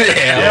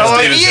 yeah, I'm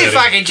like, Stephen's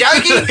are you hurting. fucking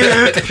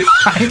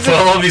joking?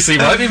 well, obviously, he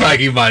won't be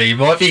making money. He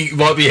might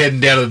be heading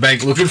down to the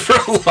bank looking for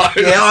a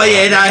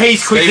loan.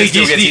 He's quickly Stephen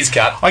still gets his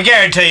cut. I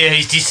guarantee you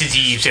he's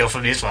distancing himself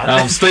from this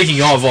one.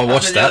 Speaking of, I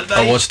watched that.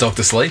 I watched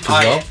Dr. Sleep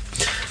as well.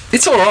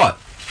 It's all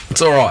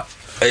right.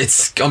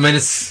 It's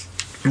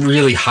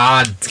really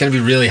hard. It's going to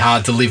be really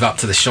hard to live up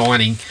to The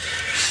Shining.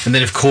 And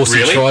then, of course,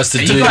 Really? he tries to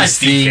Are do you this guys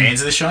big thing.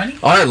 fans of The Shining?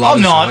 I don't love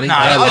I'm The not. Shining. No,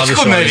 I don't love it's a The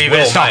good Shining. movie, but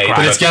it's not Well made, great.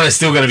 But it's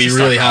still going to be It's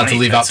really not hard to funny,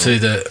 live up that's to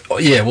the...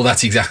 Yeah, well,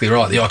 that's exactly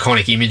right. The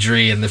iconic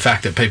imagery and the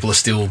fact that people are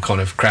still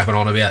kind of crapping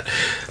on about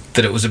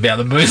that it was about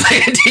the moon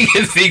landing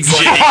and things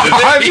like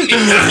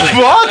that.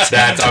 What? I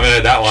haven't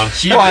heard that one.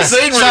 You haven't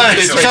seen Room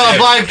So 237? a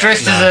bloke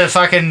dressed as a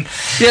fucking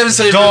You haven't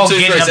seen dog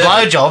Room getting a 237?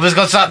 blowjob has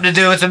got something to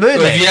do with the movie.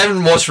 Well, if you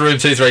haven't watched Room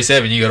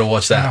 237, you got to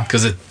watch that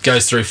because it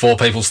goes through 4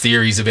 people's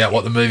theories about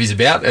what the movie's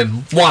about,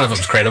 and one of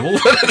them's credible.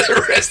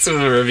 The rest of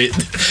them are a bit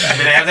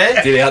out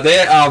there? out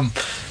there.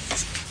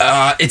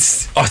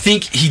 I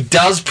think he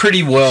does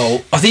pretty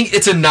well. I think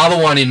it's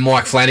another one in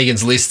Mike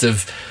Flanagan's list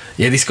of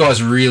this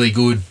guy's really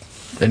good,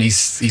 and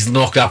he's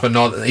knocked up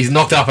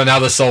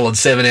another solid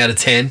 7 out of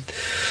 10.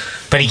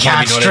 But he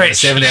can't Maybe not even a stretch.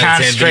 7 He out of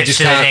can't 10, but he stretch just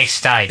to the can't- next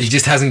stage. He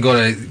just hasn't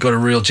got a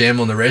real gem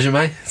on the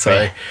resume.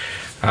 So,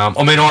 I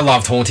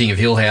loved Haunting of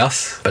Hill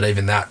House, but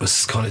even that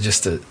was kind of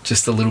just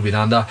a little bit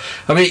under.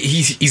 I mean,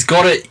 he's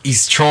got it.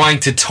 He's trying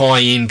to tie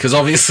in because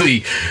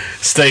obviously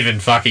Stephen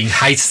fucking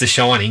hates The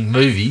Shining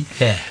movie.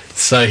 Yeah.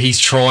 So he's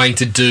trying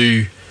to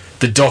do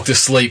the Dr.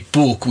 Sleep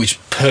book, which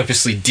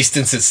purposely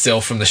distances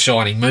itself from The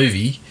Shining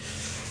movie,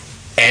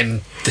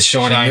 and the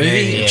Shining Shining movie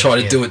movie, and yeah, try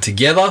to yeah. do it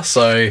together.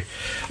 So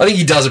I think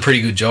he does a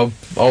pretty good job.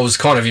 I was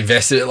kind of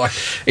invested. Like,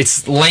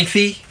 it's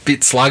lengthy,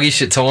 bit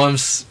sluggish at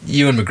times.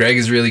 Ewan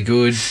McGregor's really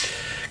good.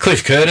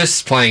 Cliff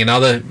Curtis playing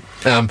another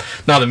man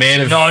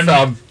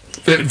of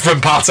from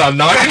parts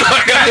unknown.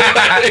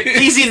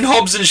 He's in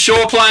Hobbs and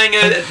Shaw playing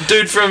a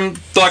dude from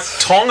like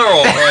Tonga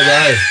or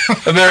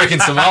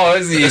American Samoa.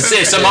 Is he? Yeah,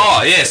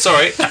 Samoa. Yeah,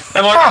 sorry.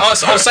 I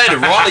was saying it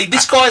rightly.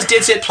 This guy's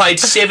dead set played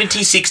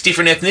 76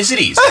 different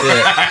ethnicities.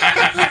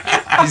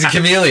 Yeah. He's a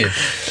chameleon.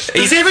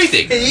 He's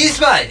everything. He is,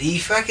 mate. He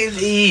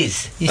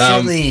is. He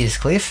certainly is,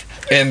 Cliff.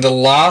 And the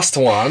last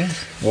one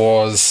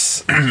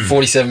was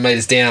 47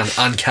 metres down,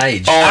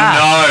 uncaged. Oh no!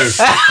 I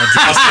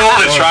saw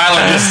the trailer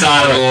and just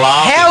started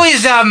laughing. How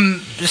is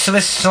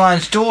Sylvester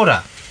Stallone's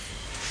daughter?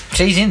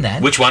 She's in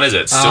that. Which one is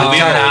it?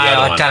 Sylvia or the I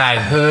other don't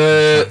know.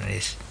 Which one it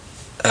is.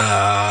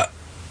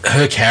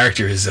 Her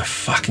character is a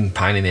fucking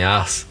pain in the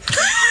ass.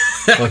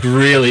 Like,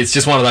 really, it's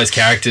just one of those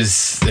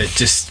characters that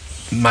just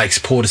makes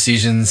poor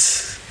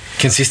decisions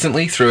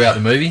consistently throughout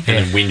the movie. And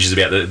then whinges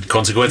about the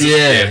consequences.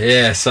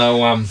 Yeah. So,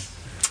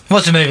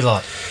 What's the movie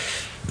like?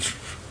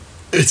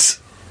 it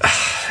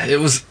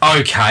was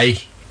okay.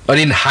 I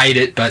didn't hate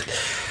it, but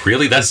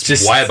Really? That's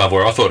just way above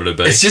where I thought it would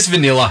be. it's just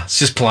vanilla. It's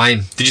just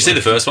plain. Did you see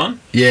the first one?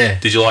 Yeah.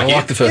 Did you like I it?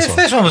 liked the first Yeah, one.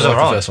 the first one was I liked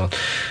alright. The first one.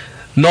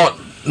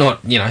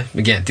 Not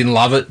again, didn't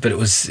love it, but it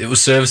was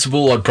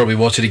serviceable. I'd probably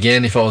watch it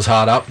again if I was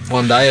hard up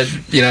one day.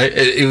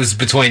 It was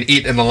between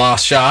it and The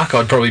Last Shark.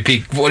 I'd probably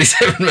pick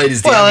 47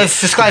 metres down. Well,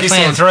 if Escape This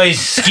Plan one- 3 is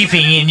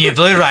skipping in your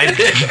Blu-ray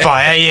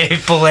player, you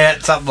pull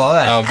out something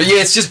like that. But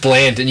yeah, it's just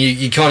bland, and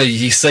you kind of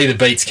see the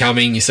beats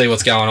coming, you see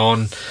what's going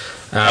on.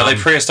 Are they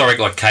prehistoric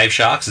like cave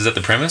sharks? Is that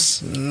the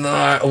premise?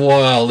 No,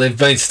 well, they've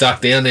been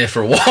stuck down there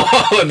for a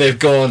while, and they've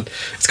gone.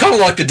 It's kind of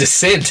like The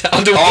Descent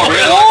underwater. Oh,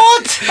 really?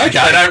 What?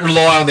 Okay. They don't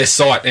rely on their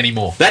sight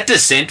anymore. That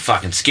Descent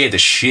fucking scared the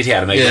shit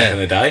out of me Yeah. back in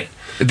the day.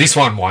 This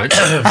one won't.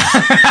 It's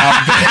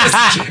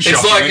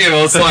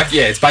like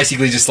it's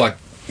basically just like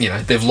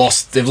they've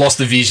lost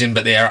the vision,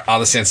 but their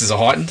other senses are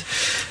heightened.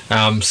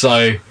 So,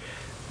 I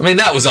mean,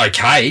 that was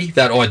okay.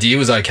 That idea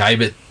was okay,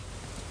 but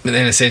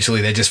then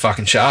essentially they're just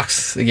fucking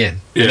sharks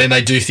again. Yeah. And then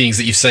they do things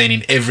that you've seen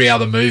in every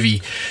other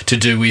movie to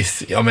do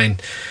with, I mean,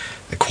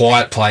 A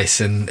Quiet Place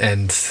and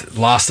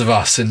Last of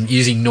Us, and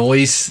using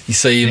noise. You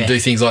see them do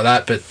things like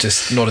that, but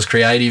just not as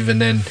creative.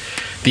 And then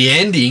the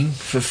ending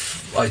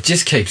it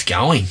just keeps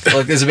going.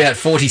 Like, there's about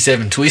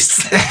 47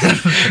 twists.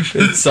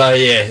 So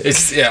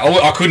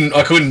I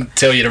couldn't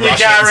tell you to rush.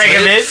 You can't it and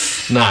recommend?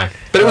 see it. No,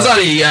 but it was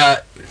only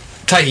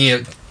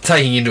taking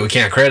into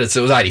account credits,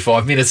 it was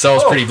 85 minutes, so I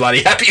was pretty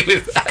bloody happy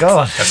with that.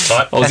 God. That's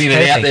tight. I was That's in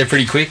and out perfect. there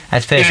pretty quick.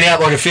 That's In and perfect.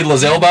 out like a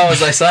fiddler's elbow, as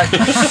they say.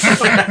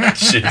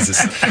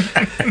 Jesus.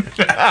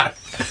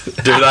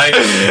 Do they?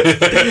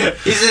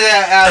 Is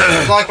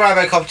it like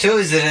RoboCop 2?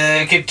 Is it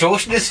a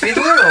contortionist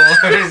fiddler,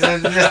 or is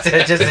it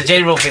just a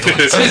general fiddler?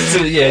 Just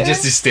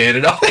as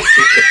standard. Run of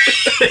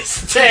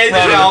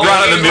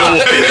the mill.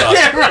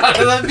 Yeah, run of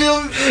the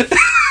mill.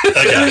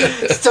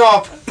 Okay.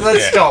 Stop.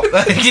 Let's stop.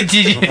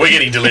 Continue. We're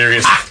getting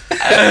delirious.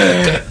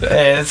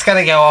 Yeah, it's going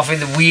to go off in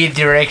the weird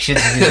directions,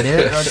 isn't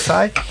it? I'd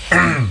say.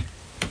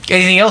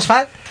 Anything else,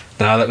 mate?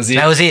 No, that was it.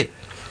 That was it.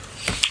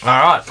 All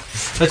right.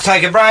 Let's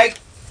take a break.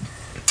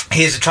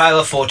 Here's a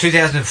trailer for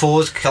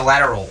 2004's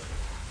Collateral.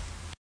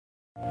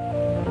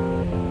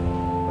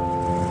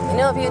 You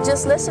know, if you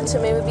just listened to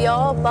me, we'd be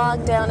all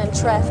bogged down in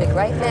traffic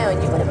right now,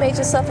 and you would have made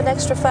yourself an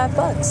extra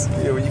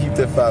 $5. Yeah, when you keep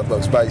that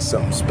 $5, buy you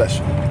something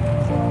special.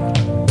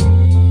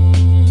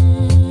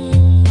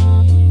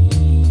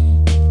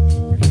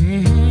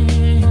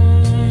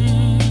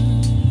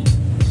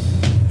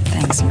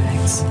 Thanks,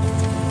 Max.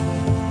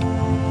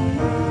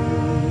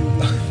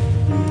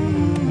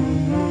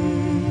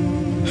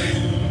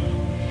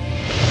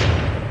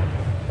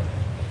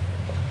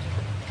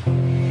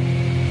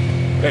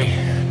 Hey,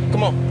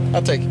 come on,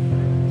 I'll take it.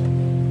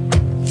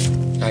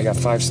 I got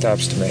 5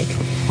 stops to make.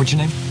 What's your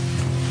name?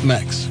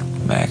 Max.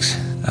 Max.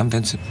 I'm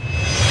Vincent.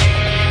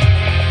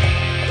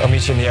 I'll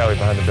meet you in the alley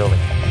behind the building.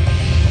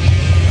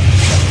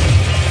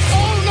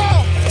 Oh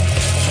no!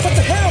 What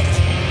the hell?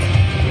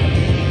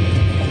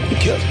 You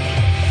killed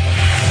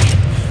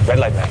him. Red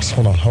light, Max.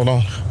 Hold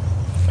on.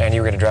 Man,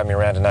 you were gonna drive me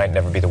around tonight and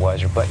never be the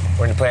wiser, but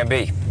we're into plan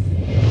B.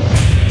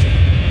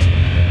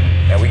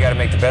 Now we gotta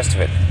make the best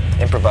of it.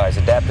 Improvise,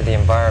 adapt to the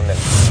environment.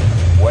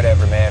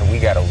 Whatever, man, we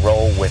gotta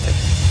roll with it.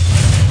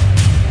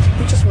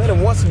 You just met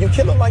him once and you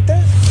kill him like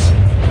that?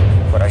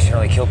 But I should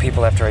only kill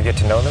people after I get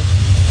to know them?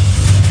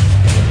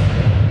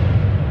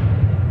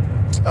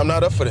 I'm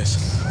not up for this.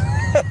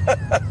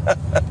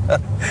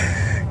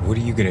 What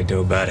are you gonna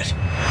do about it?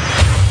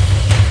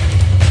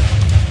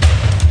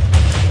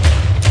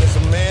 There's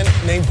a man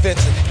named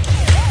Vincent.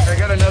 I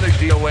got another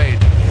DOA.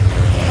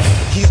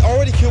 He's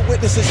already killed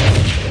witnesses.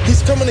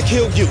 He's coming to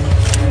kill you.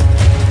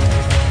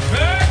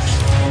 Max!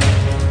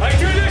 I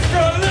do this for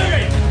a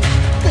living!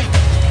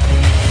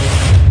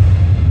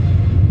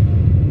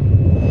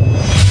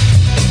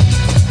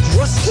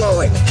 What's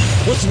going?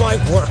 What's my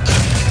work?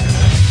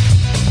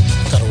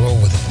 Gotta roll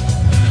with it.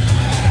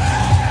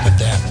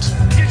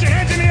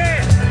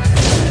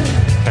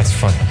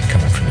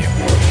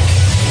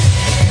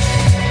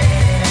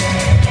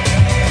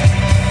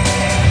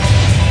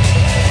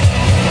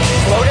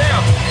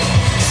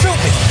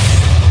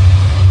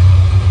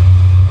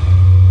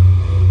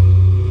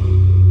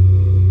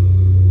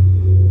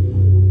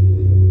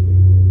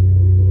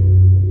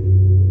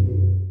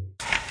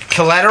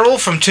 Collateral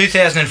from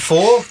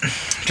 2004,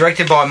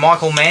 directed by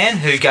Michael Mann,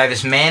 who gave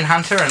us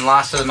Manhunter and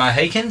Last of the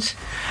Mohicans.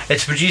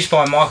 It's produced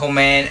by Michael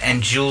Mann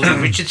and Julie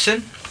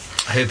Richardson,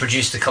 who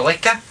produced The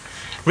Collector.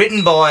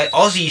 Written by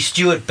Aussie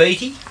Stuart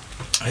Beattie,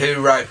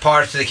 who wrote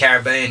Pirates of the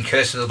Caribbean,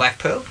 Curse of the Black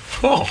Pearl.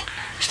 Oh.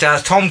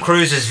 Stars Tom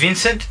Cruise as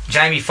Vincent,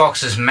 Jamie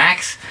Foxx as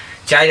Max,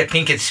 Jada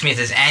Pinkett Smith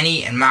as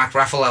Annie, and Mark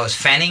Ruffalo as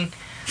Fanning.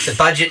 The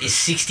budget is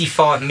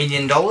 $65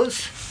 million,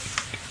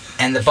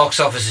 and the box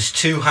office is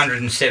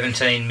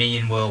 $217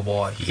 million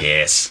worldwide.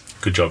 Yes.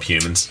 Good job,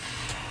 humans.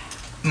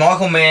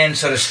 Michael Mann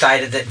sort of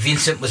stated that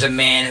Vincent was a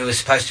man who was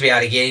supposed to be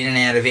able to get in and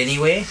out of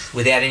anywhere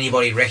without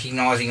anybody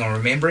recognising or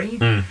remembering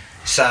him.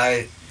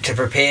 So, to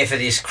prepare for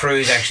this,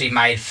 Cruise actually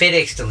made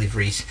FedEx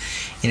deliveries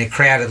in a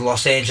crowded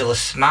Los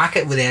Angeles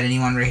market without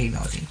anyone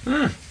recognising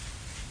him.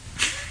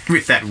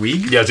 With that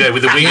wig? Yeah,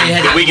 with the wig,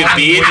 the wig and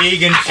beard,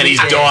 and his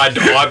dyed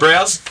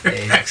eyebrows.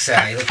 Yeah, so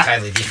he looked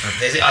totally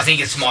different. I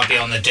think it might be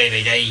on the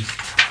DVD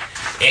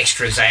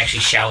extras. They actually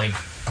show him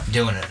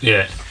doing it.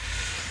 Yeah.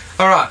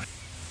 All right,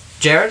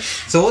 Jared,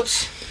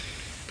 thoughts?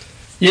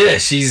 Yeah,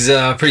 she's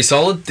pretty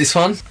solid, this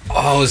one.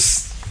 I was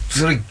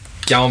sort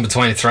of going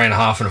between a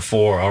 3.5 and a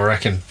 4. I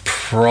reckon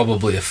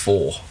probably a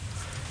 4.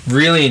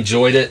 Really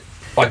enjoyed it.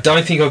 I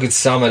don't think I could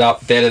sum it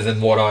up better than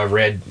what I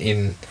read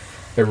in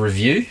a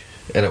review,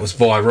 and it was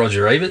by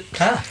Roger Ebert.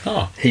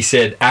 He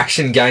said,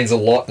 action gains a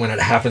lot when it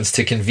happens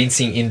to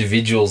convincing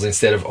individuals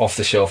instead of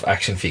off-the-shelf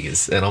action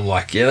figures. And I'm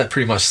like, yeah, that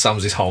pretty much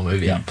sums this whole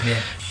movie up.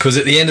 Because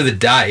at the end of the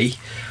day,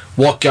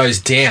 what goes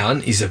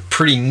down is a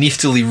pretty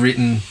niftily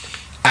written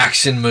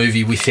action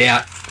movie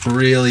without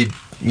really,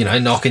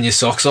 knocking your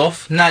socks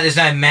off. No, there's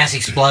no mass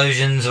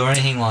explosions or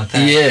anything like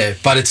that. Yeah,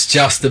 but it's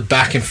just the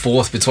back and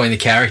forth between the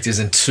characters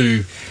and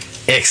two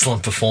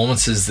excellent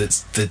performances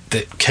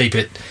that keep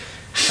it...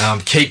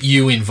 keep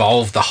you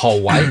involved the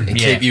whole way and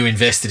keep you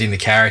invested in the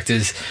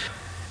characters.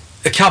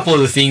 A couple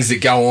of the things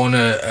that go on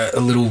are a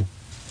little,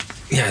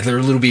 they're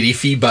a little bit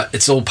iffy, but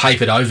it's all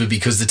papered over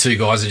because the two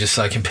guys are just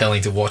so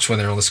compelling to watch when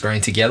they're on the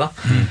screen together.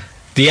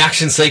 The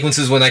action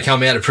sequences when they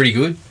come out are pretty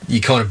good.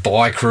 You kind of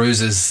buy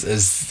Cruise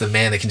as the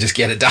man that can just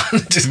get it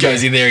done, just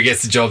goes in there and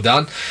gets the job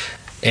done.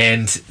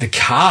 And the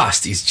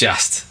cast is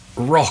just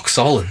rock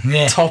solid,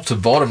 top to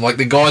bottom. Like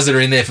the guys that are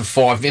in there for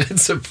 5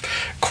 minutes are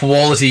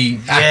quality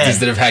actors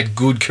that have had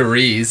good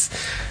careers,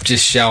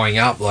 just showing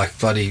up. Like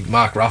bloody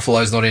Mark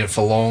Ruffalo's not in it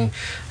for long.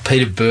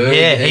 Peter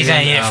Berg, he's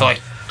only in it for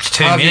like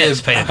 2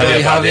 minutes. Peter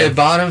Berg, Javier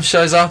Bardem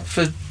shows up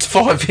for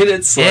 5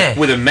 minutes,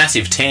 with a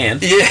massive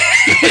tan.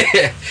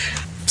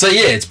 So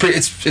it's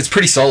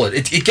pretty solid.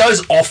 It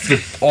goes off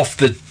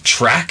the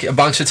track a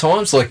bunch of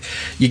times. Like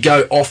you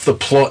go off the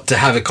plot to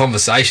have a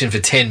conversation for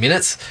 10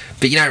 minutes,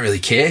 but you don't really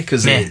care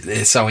because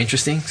they're so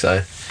interesting.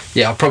 So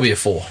I'm probably a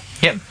 4.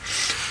 Yep.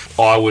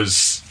 I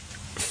was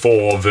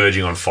 4,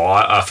 verging on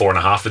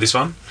 4.5 for this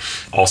one.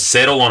 I'll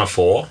settle on a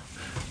 4,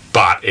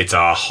 but it's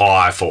a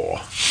high 4.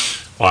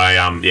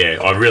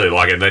 I really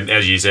like it. And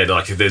as you said,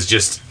 like there's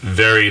just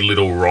very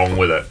little wrong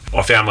with it.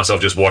 I found myself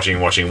just watching,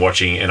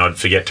 and I'd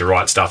forget to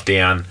write stuff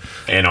down,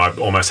 and I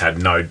almost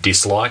had no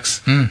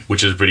dislikes,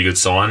 which is a pretty good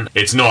sign.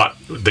 It's not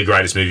the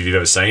greatest movie you've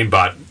ever seen,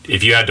 but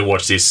if you had to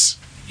watch this,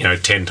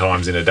 10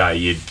 times in a day,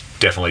 you'd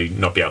definitely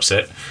not be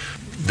upset.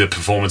 The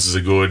performances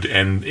are good,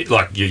 and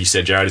like you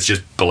said, Jared, it's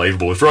just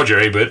believable. If Roger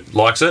Ebert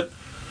likes it,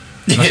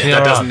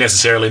 that doesn't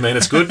necessarily mean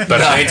it's good,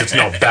 but it means it's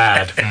not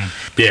bad.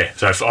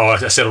 So I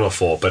settled on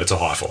 4, but it's a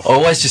high 4. I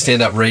always just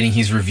end up reading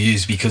his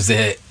reviews because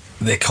they're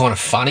kind of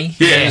funny.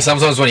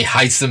 Sometimes when he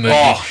hates the movie,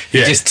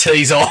 he just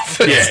tees off.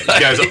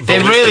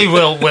 They're really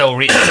well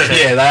written.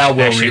 They are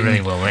well Actually written.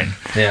 really well written.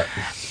 Yeah.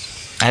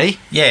 Eddie?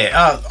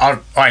 Yeah,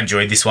 I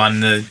enjoyed this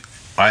one.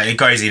 It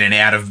goes in and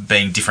out of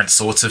being different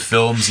sorts of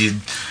films. It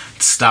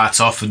starts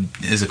off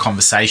as a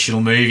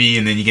conversational movie,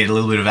 and then you get a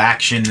little bit of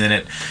action, then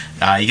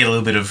you get a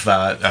little bit of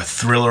a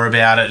thriller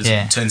about it.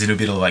 It turns into a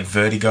bit of like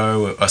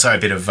Vertigo, a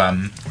bit of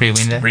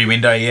Rear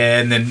Window,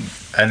 and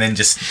then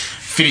just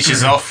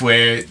finishes off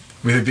with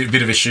a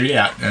bit of a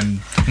shootout,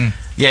 and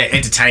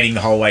entertaining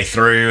the whole way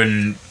through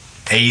and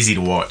easy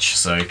to watch.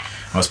 So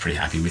I was pretty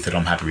happy with it.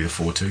 I'm happy with a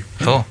 4 too.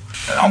 Cool.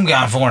 I'm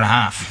going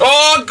 4.5.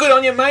 Oh, good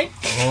on you, mate.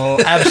 Oh,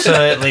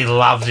 absolutely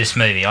love this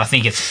movie. I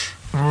think it's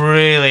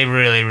really,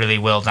 really, really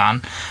well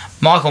done.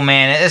 Michael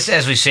Mann,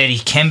 as we said, he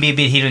can be a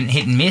bit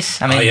hit and miss.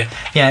 I mean,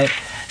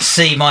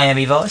 see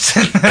Miami Vice.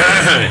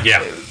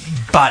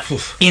 But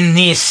in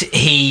this,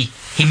 he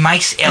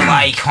makes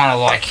LA kind of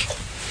like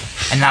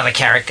another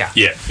character.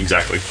 Yeah,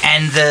 exactly.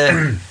 And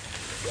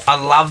I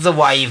love the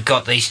way you've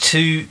got these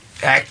two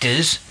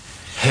actors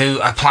who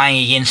are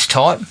playing against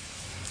type,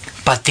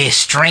 but their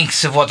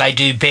strengths of what they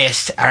do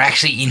best are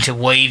actually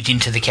interweaved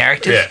into the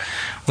characters,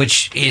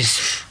 which is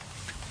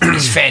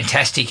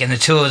fantastic, and the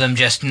two of them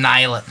just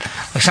nail it.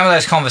 Like some of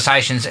those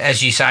conversations,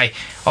 as you say,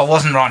 I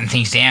wasn't writing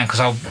things down because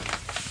I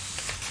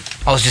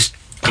was just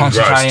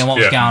concentrating on what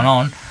was going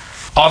on.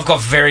 I've got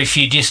very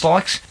few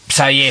dislikes,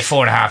 so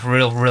 4.5,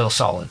 real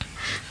solid.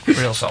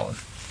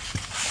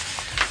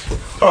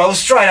 All right, well,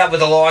 straight up with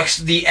the likes,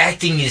 the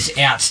acting is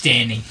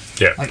outstanding.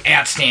 Yeah. Like,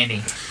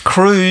 outstanding.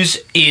 Cruise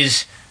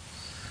is,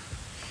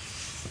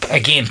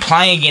 again,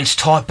 playing against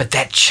type, but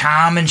that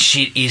charm and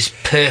shit is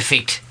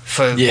perfect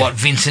for what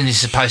Vincent is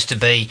supposed to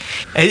be.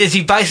 As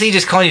he basically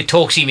just kind of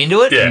talks him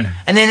into it. Yeah.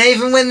 And then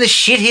even when the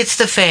shit hits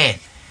the fan,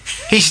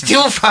 he's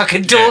still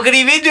fucking talking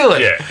him into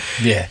it. Yeah.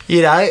 Yeah.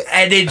 You know,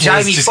 and then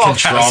Jamie He's just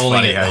Foxx.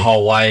 controlling it the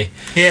whole way.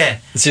 Yeah.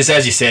 It's just,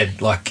 as you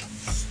said, like,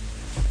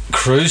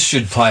 Cruz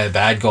should play a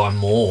bad guy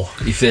more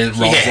if they're roles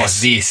like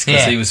this,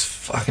 because he was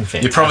fucking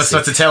fantastic. You promised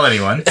not to tell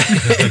anyone. In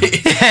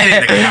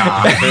the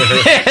car.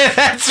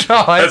 That's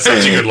right. That's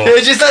such a good line.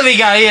 Just let me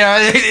go, you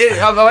know.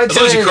 I won't As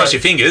tell long as you you cross that.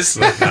 your fingers.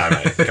 No,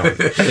 mate. Come on.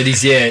 But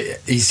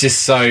he's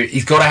just so,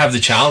 he's got to have the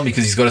charm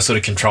because he's got to sort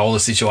of control the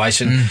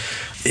situation.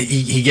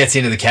 He gets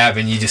into the cab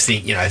and you just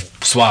think, you know,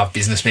 suave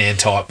businessman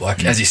type,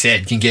 like, as you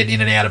said, can get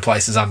in and out of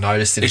places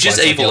unnoticed. It's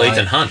just evil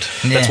Ethan Hunt.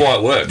 That's why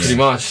it works. Pretty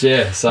much,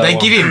 yeah. So They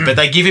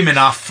give him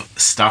enough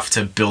stuff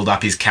to build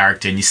up his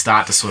character, and you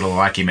start to sort of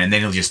like him, and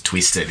then he'll just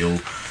twist it.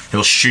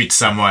 He'll shoot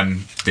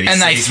someone that he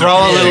And they sees throw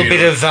not a little to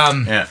bit shoot.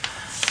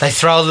 of they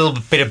throw a little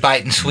bit of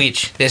bait and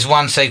switch. There's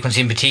one sequence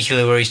in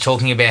particular where he's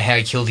talking about how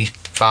he killed his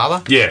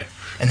father. Yeah.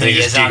 And then he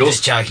just goes, I'm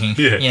giggles. just joking.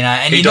 Yeah. You know,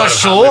 and He you're not died of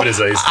sure, heart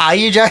liver disease. are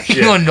you joking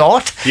Yeah. or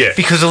not? Yeah.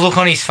 Because the look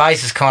on his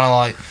face is kind of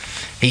like,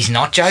 he's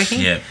not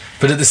joking. Yeah.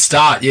 But at the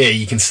start,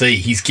 you can see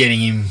he's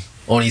getting him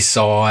on his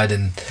side,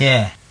 and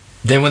Yeah.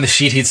 then when the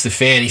shit hits the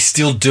fan, he's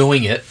still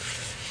doing it.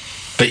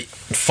 But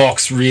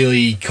Fox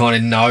really kind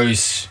of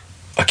knows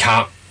I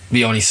can't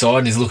be on his side,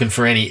 and is looking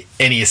for any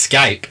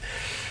escape.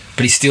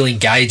 But he's still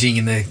engaging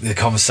in the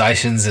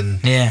conversations and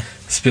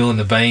spilling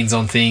the beans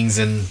on things,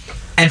 and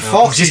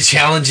Fox just is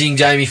challenging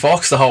Jamie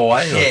Foxx the whole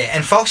way. Like, Yeah,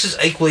 and Fox is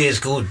equally as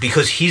good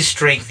because his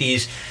strength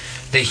is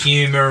the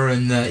humour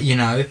and the, you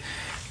know.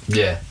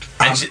 Yeah.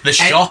 And the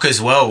shock as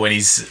well when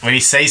he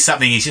sees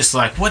something, he's just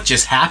like, "What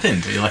just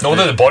happened?" You're like, No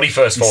wonder the body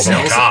first falls on the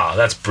sells it. car.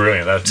 That's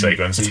brilliant, that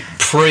sequence.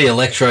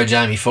 Pre-Electro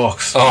Jamie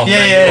Foxx. Oh,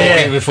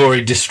 Yeah. Before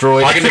he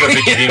destroyed. I can never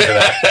forgive him for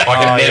that. I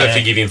can never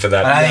forgive him for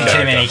that. I don't think too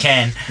character. many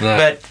can. No.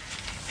 But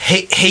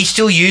he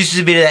still uses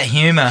a bit of that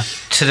humour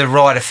to the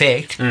right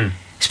effect,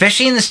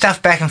 especially in the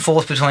stuff back and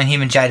forth between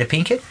him and Jada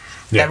Pinkett.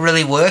 Yeah. That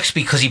really works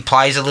because he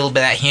plays a little bit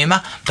of that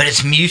humour, but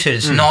it's muted.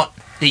 It's not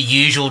the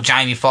usual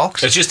Jamie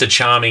Foxx. It's just a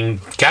charming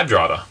cab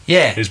driver.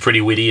 Yeah. Who's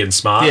pretty witty and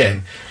smart. Yeah,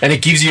 and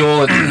it gives you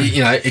all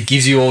it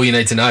gives you all you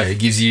need to know. It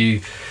gives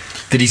you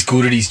that he's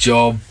good at his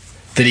job,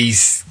 that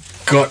he's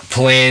got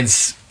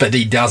plans, but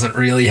he doesn't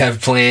really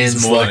have plans.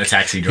 He's more than a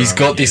taxi driver. He's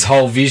got this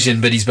whole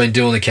vision, but he's been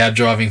doing the cab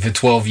driving for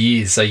 12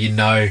 years, so you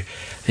know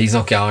he's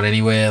not going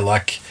anywhere.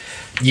 Like,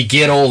 you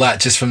get all that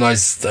just from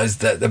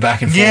the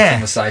back and forth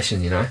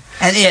conversation, you know.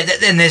 And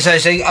and there's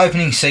those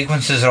opening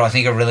sequences that I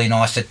think are really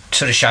nice that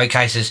sort of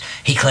showcases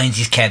he cleans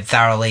his cab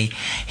thoroughly,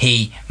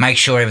 he makes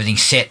sure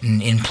everything's set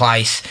and in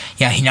place,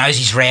 you know, he knows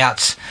his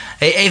routes.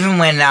 Even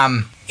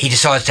when he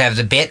decides to have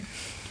the bet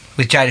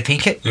with Jada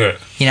Pinkett,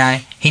 you know,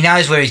 he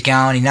knows where he's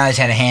going, he knows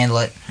how to handle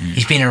it,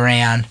 he's been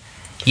around,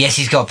 yes,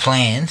 he's got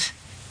plans,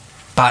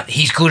 but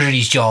he's good at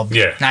his job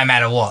no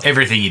matter what.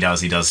 Everything he does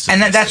to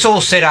And that's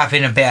all set up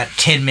in about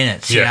 10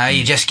 minutes, you Yeah. know.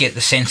 You just get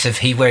the sense of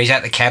where he's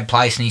at the cab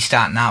place and he's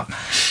starting up.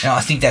 And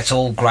I think that's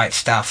all great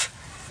stuff.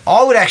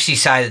 I would actually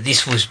say that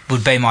this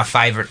would be my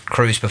favourite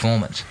Cruise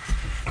performance.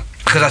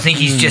 Because I think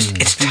he's just,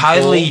 it's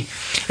totally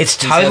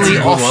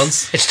good off.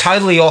 ones. It's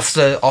totally off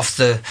the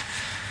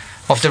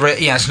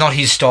it's not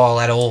his style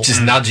at all.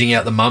 Just nudging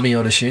out the mummy,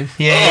 I'd assume.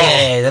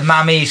 Yeah, the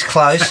mummy's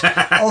close.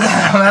 Although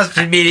I must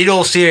admit, in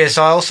all seriousness,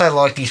 I also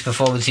liked his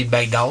performance in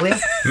Magnolia.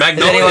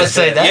 Magnolia. Did anyone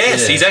see that?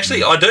 Yes, he's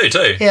actually, I do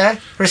too. Yeah,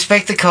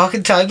 respect the cock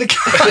and tone the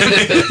cock.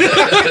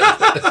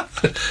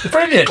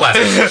 Brilliant.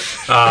 Classic.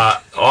 I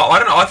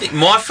don't know. I think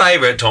my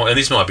favourite Tom, and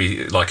this might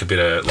be like a bit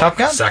of Top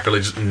Gun?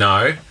 sacrilege.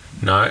 No.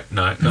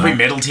 Have we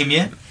medalled him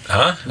yet?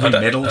 Huh? Have we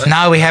medalled?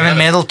 No, we haven't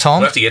medalled Tom.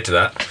 We'll have to get to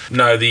that.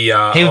 No,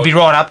 the He would be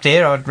right up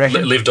there, I'd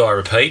reckon. Live, Die,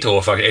 Repeat,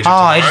 or fucking Edge of Oh,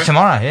 Tomorrow. Edge of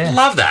Tomorrow, yeah.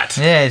 Love that.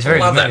 Yeah, it's very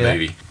Love good that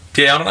movie.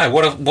 Yeah, I don't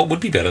know what would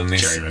be better than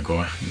this. Jerry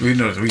Maguire.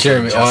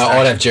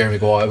 I'd have Jerry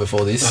Maguire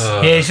before this.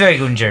 Yeah, he's very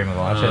good in Jerry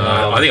Maguire.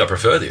 I think I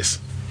prefer this.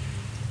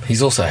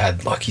 He's also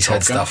had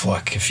had stuff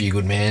like A Few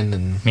Good Men,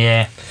 and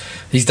Yeah.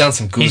 he's done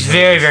some good. He's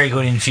very, very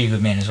good in Few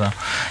Good Men as well.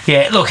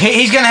 Yeah, look,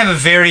 he's going to have a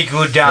very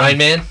good... Rain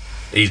Man.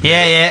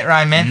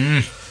 Rain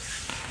Man.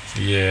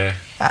 Yeah.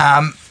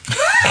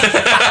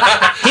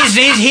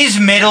 His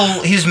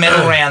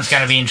medal round's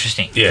going to be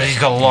interesting. Yeah. 'Cause he's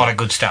got a lot of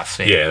good stuff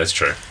there. Yeah, that's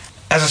true.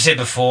 As I said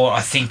before,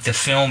 I think the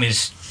film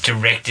is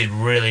directed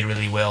really,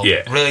 really well.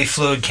 Yeah. Really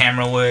fluid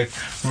camera work.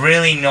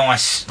 Really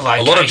nice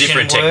location A lot of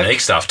different work. technique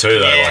stuff too,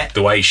 though. Yeah. Like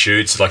the way he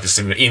shoots, like there's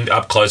some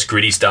up close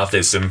gritty stuff.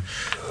 There's some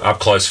up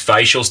close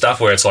facial stuff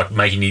where it's like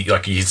making you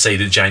like you can see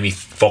that Jamie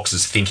Foxx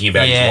is thinking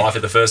about his life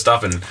at the first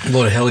stuff, and A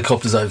lot of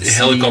helicopters over the city.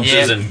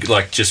 helicopters and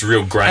like just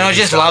real great. And I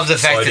just love the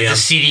fact Slow that down. the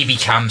city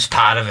becomes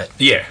part of it.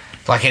 Yeah.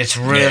 Like, it's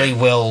really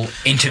well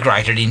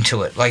integrated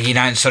into it. Like, you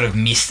don't sort of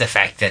miss the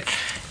fact that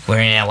we're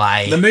in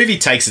LA. The movie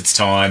takes its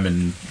time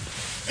and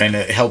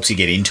it helps you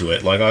get into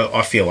it. Like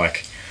I feel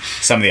like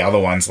some of the other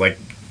ones, like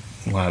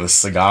the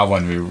cigar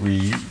one,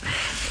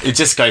 it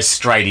just goes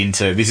straight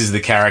into this is the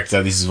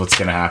character, this is what's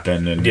going to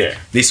happen, and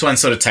this one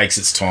sort of takes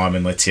its time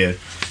and lets you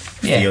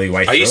feel your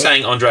way through. Are you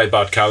saying Andrei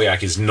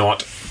Bartkowiak is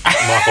not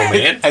Michael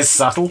Mann? As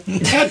subtle?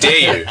 How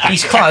dare you?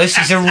 He's close.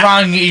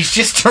 He's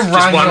just a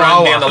rung one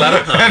rung down the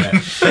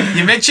ladder.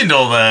 You mentioned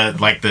all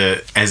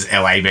the as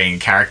LA being a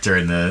character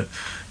in the.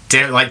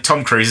 Like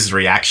Tom Cruise's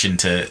reaction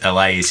to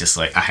LA is just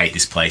like, I hate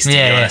this place, to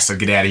be honest. I'll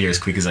get out of here as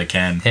quick as I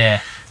can.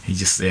 Yeah. He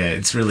just,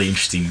 it's really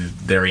interesting.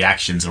 Their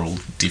reactions are all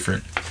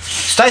different.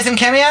 Statham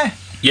cameo?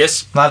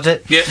 Yes. Loved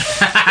it. Yeah.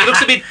 He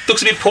looks a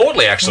bit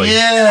portly, actually.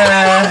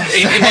 Yeah.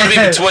 He might be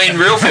between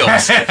real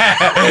films.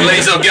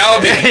 Leaves will go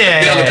a bit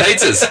on the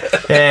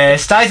pizzas. Yeah,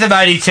 Statham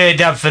only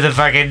turned up for the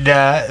fucking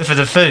for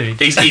the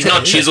food. He's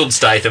not chiseled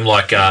Statham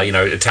like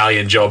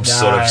Italian Jobs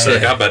sort of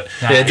circa, but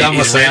done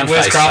with round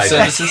Where's face craft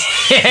Statham. services?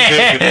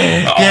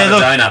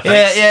 Donut,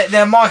 thanks. Yeah.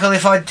 Now, Michael,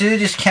 if I do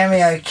this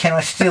cameo, can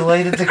I still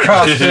eat at the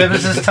craft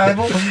services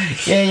table?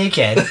 Yeah, you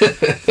can.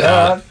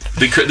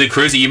 The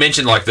cruiser, you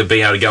mentioned like the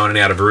being able to go in and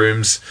out of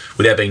rooms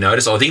without being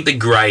noticed. I think the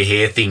grey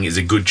hair thing is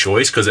a good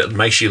choice because it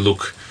makes you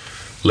look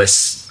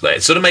less.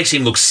 It sort of makes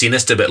him look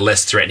sinister but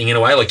less threatening in a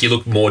way. Like you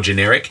look more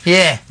generic.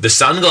 Yeah. The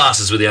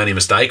sunglasses were the only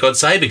mistake, I'd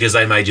say, because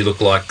they made you look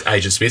like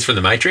Agent Smith from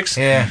The Matrix.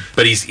 Yeah.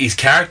 But his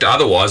character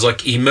otherwise,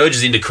 like he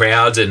merges into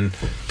crowds and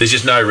there's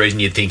just no reason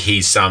you'd think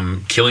he's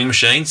some killing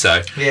machine.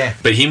 So yeah.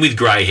 But him with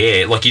grey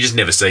hair, like you just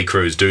never see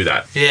Cruise do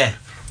that. Yeah.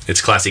 It's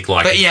classic,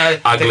 like but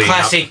ugly the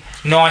classic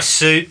nice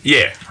suit.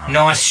 Yeah.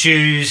 Nice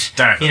shoes.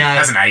 It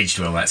hasn't aged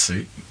well, that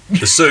suit.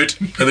 The suit,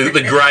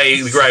 the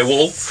grey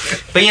wool.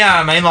 But you know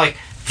what I mean? Like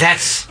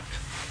that's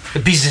a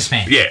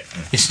businessman. Yeah.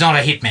 It's not a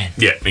hitman.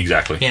 Yeah,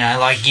 exactly. You know,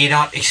 like you're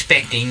not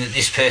expecting that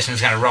this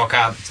person's going to rock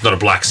up. It's not a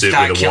black suit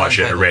with a white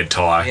shirt, a red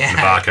tie, and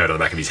a barcode on the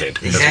back of his head.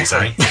 Exactly. That's what you're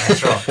saying.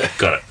 That's right.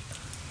 Got it.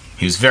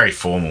 He was very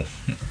formal.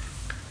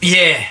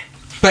 Yeah.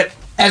 But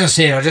as I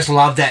said, I just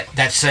love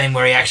that scene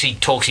where he actually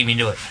talks him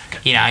into it.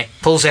 You know,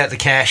 pulls out the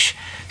cash,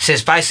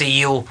 says basically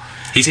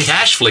his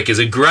cash flick is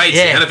a great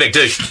sound effect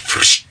too. I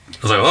was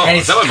like, oh,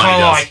 is that what money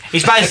does?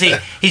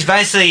 He's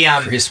basically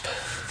crisp.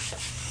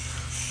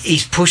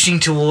 He's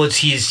pushing towards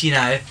his,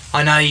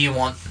 I know you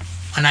want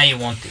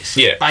this.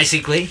 Yeah.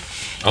 Basically.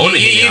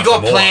 You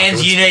got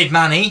plans, you need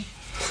money.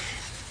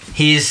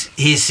 Here's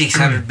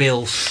 600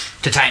 bills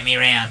to take me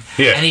around.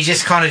 Yeah. And he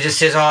just kind of just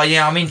says, oh,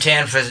 yeah, I'm in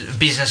town for a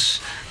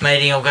business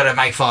meeting, I've got to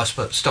make 5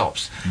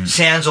 stops.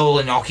 Sounds all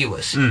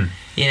innocuous.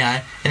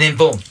 And then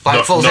boom,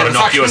 Blake falls out the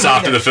innocuous fucking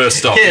after window. the first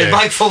stop. Yeah,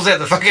 Blake falls out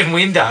the fucking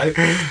window,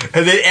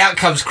 and then out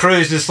comes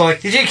Cruise, and it's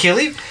like, did you kill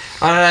him?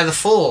 I don't know, the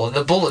fall,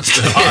 the bullets.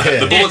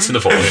 The bullets in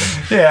the fall.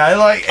 Yeah,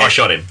 like I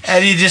shot him.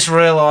 And you just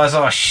realise,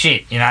 oh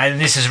shit,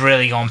 this has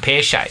really gone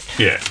pear-shaped.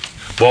 Yeah.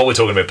 While we're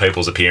talking about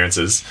people's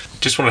appearances,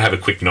 just want to have a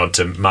quick nod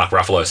to Mark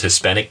Ruffalo's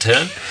Hispanic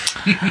turn.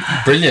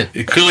 Brilliant.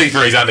 Clearly for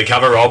his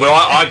undercover role, but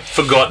I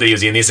forgot that he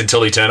was in this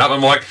until he turned up.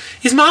 I'm like,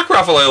 is Mark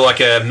Ruffalo like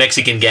a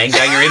Mexican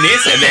gangbanger in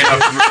this? And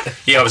then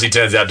he obviously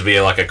turns out to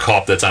be like a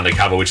cop that's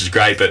undercover, which is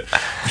great, but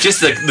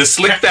just the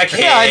slick back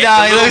hair, I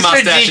know, the little it looks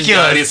mustache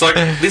ridiculous. and it's like,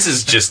 this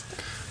is just...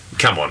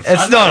 Come on.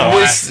 It's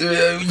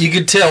not you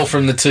could tell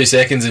from the 2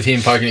 seconds of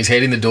him poking his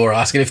head in the door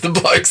asking if the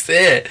bloke's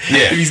there.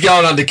 Yeah. If he's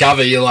going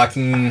undercover, you're like,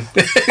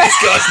 this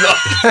guy's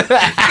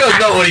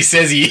not what he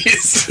says he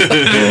is.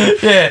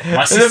 Yeah.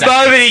 The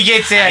moment he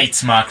gets out.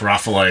 Hates Mark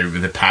Ruffalo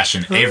with a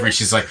passion.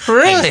 She's like,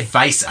 really? His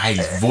face,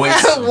 his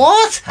voice.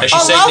 What? Has she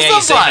seen Now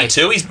You See Me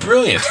Too? He's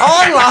brilliant.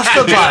 I love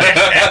the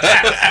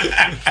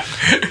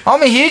bloke.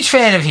 I'm a huge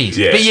fan of his.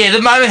 Yeah. But yeah,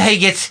 the moment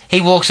he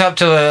walks up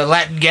to a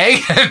Latin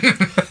gang,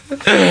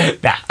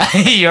 nah,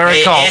 you're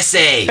a cop.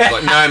 SA.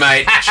 Like, no,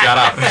 mate, shut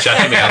up.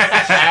 Shut him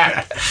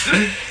out.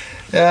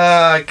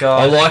 Oh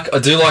god. I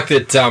do like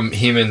that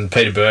him and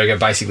Peter Berg are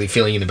basically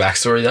filling in the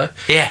backstory though.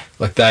 Yeah.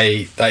 Like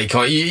they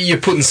kind you're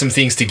putting some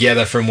things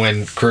together from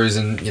when Cruise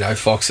and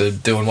Fox are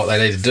doing what they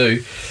need to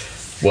do.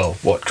 Well,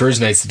 what Cruise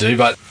needs to do,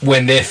 but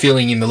when they're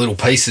filling in the little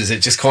pieces,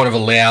 it just kind of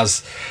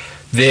allows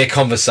their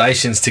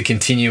conversations to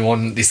continue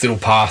on this little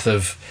path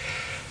of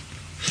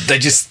they're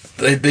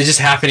just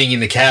happening in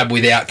the cab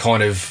without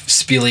kind of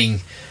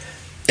spilling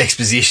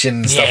exposition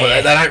and stuff like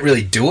that. They don't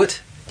really do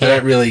it. They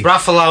don't really...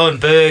 Ruffalo and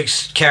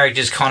Berg's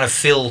characters kind of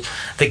fill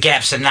the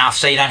gaps enough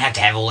so you don't have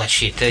to have all that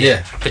shit, do you?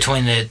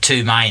 Between the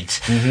two mains.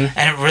 Mm-hmm.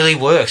 And it really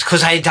works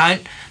because they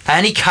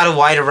only cut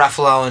away to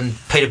Ruffalo and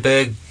Peter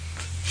Berg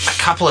a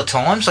couple of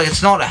times. Like,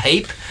 it's not a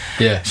heap.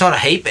 Yeah. It's not a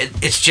heap.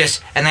 It's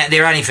just... And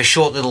they're only for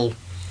short little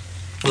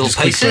just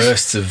pieces. Quick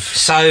bursts of...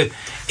 So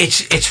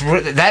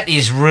that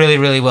is really,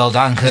 really well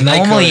done because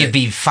normally you'd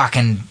be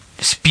fucking...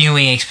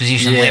 spewing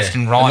exposition left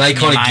and right. And they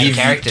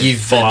kind of give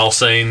file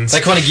scenes.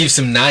 They kind of give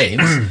some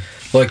names.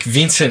 Like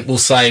Vincent will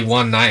say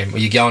one name. Or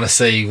you're going to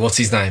see what's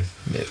his name.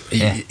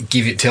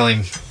 Tell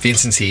him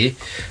Vincent's here.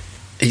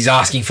 He's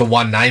asking for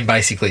one name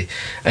basically,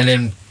 and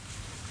then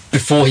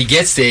before he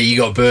gets there, you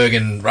got Berg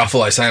and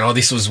Ruffalo saying, "Oh,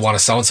 this was one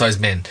of so and so's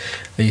men."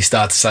 And you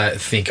start to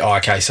think, "Oh,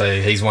 okay,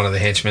 so he's one of the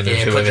henchmen of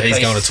whoever he's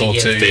going to talk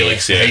to.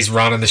 Felix, yeah. He's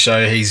running the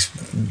show. He's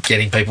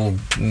getting people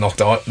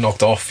knocked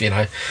off. You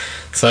know."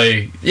 So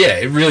yeah,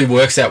 it really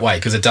works that way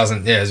because it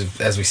doesn't. Yeah,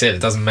 as we said, it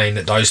doesn't mean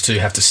that those two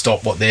have to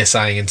stop what they're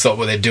saying and stop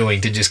what they're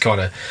doing to just kind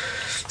of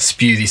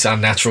spew this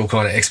unnatural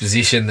kind of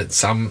exposition that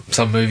some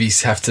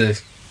movies have to.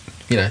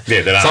 You know,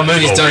 some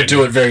movies don't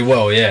do it very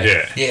well.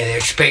 Yeah, they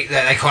expect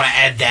that they kind of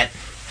add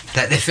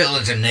that they feel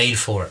there's a need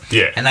for it.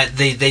 Yeah, and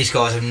these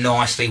guys have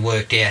nicely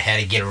worked out how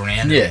to get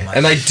around it. Yeah,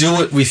 and they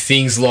do it with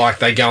things like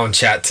they go and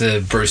chat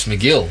to Bruce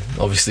McGill.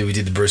 Obviously, we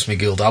did the Bruce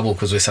McGill double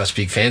because we're such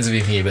big fans of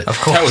him here. But of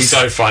course, that was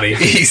so funny.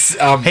 He's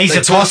a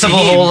possible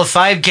Hall of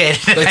Fame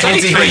candidate. They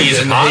talk to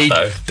him,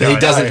 and he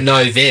doesn't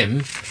know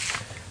them,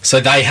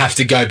 so they have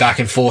to go back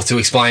and forth to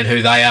explain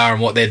who they are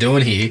and what they're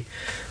doing here.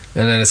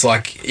 And then it's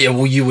like, yeah,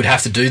 well, you would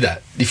have to do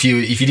that if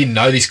you didn't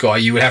know this guy.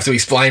 You would have to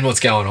explain what's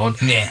going on.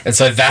 Yeah. And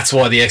so that's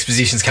why the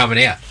exposition's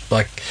coming out.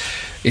 Like,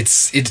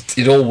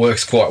 it all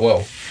works quite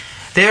well.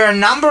 There are a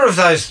number of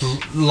those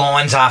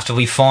lines after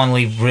we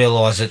finally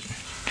realise that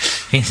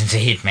Vincent's a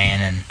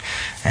hitman,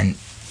 and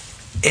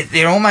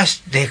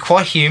they're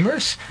quite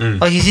humorous.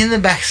 Like he's in the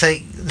back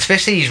seat,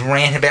 especially his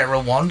rant about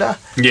Rwanda.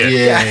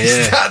 Yeah. He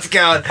starts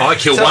going, I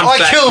killed one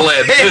fat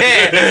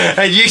pleb.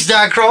 And you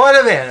start crying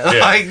about it.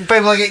 Yeah. Like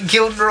people are getting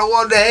killed in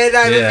Rwanda head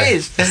over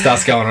fist. It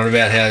starts going on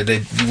about how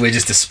we're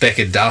just a speck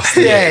of dust.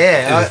 In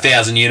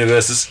 1,000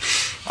 universes.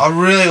 I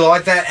really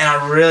like that, and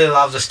I really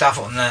love the stuff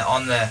on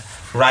the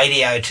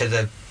radio to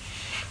the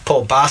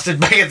poor bastard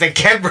back at the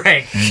cab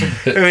rank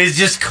who is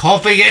just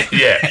copying it.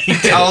 Yeah. He's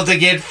told to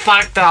get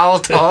fucked the whole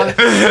time.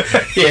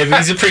 Yeah, but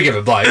he's a prick of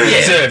a bloke. He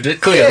deserved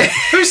it, clearly.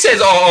 Who says,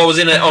 "Oh, I was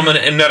in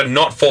a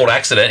not fault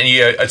accident," and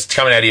it's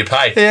coming out of your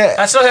pay? Yeah.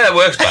 That's not how that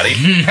works, buddy.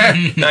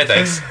 No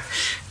thanks.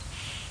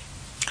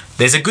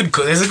 There's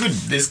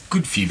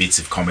good few bits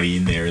of comedy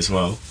in there as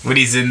well. When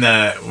he's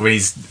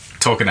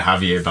talking to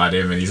Javier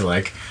Bardem and he's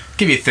like,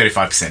 "Give you a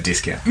 35%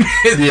 discount."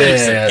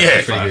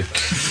 That's pretty good.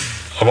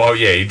 Well,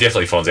 yeah, he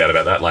definitely finds out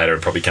about that later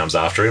and probably comes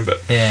after him.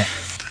 But yeah,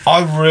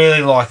 I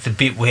really like the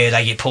bit where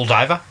they get pulled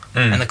over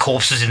and the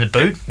corpse is in the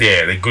boot.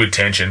 Yeah, the good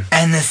tension.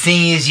 And the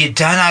thing is, you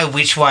don't know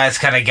which way it's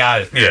going to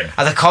go. Yeah.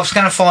 Are the cops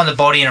going to find the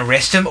body and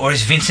arrest him, or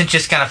is Vincent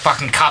just going to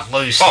fucking cut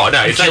loose? Oh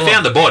no! If they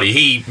found the body,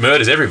 he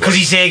murders everybody. Because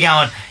he's there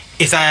going,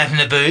 if they open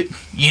the boot,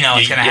 you know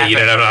what's going to happen. You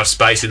don't have enough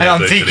space in that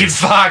boot. And I'm thinking,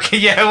 fuck,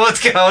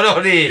 what's going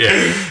on here?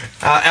 Yeah.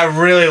 I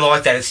really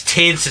like that. It's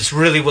tense. It's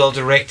really well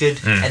directed,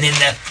 and then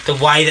the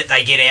way that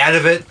they get out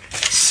of it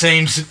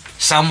seems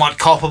somewhat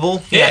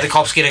coppable. You know, the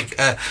cops get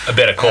a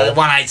better call,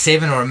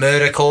 187 or a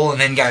murder call, and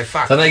then go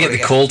fuck. Don't they get the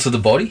call to the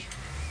body?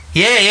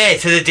 Yeah,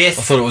 to the death.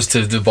 I thought it was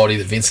to the body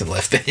that Vincent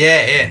left there.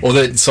 Yeah. Or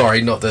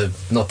not the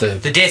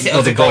death not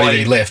of the body that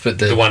he left, but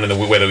the one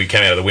whether we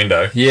came out of the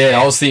window. Yeah,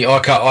 I was thinking.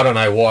 I don't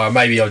know why.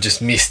 Maybe I just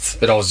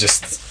missed, but I was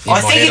just. I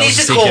think it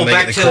is a call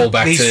back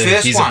to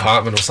his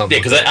apartment or something.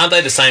 Yeah, because aren't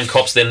they the same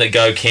cops then that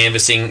go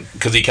canvassing?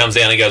 Because he comes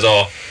down and goes,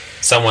 "Oh,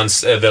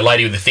 someone's the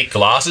lady with the thick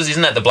glasses.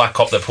 Isn't that the black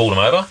cop that pulled him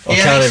over?" I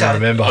can't even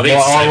remember. I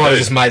might have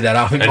just made that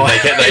up. And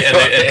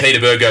Peter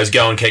Berg goes,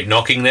 "Go and keep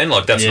knocking." Then,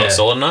 like that's not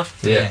solid enough.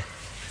 Yeah.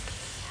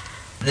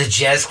 The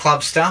jazz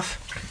club stuff,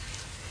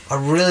 I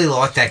really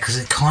like that because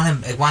it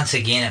kind of, once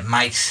again, it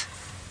makes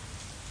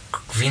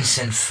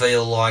Vincent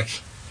feel like,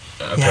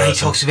 he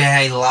talks about how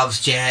he loves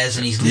jazz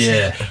and he's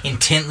listening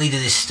intently to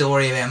this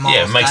story about Miles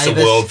Davis. Yeah, it makes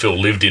the world feel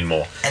lived in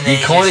more. And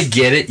you kind of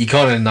get it, you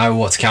kind of know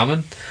what's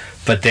coming,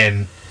 but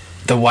then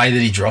the way that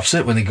he drops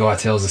it when the guy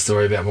tells the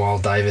story about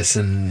Miles Davis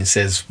and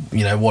says,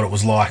 what it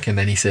was like, and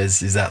then he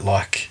says, "Is that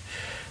like..."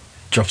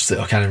 Drops it.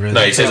 I can't remember.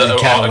 No, he says, "I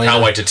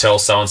can't wait to tell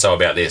so and so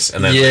about this,"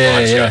 and then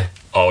go,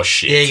 "Oh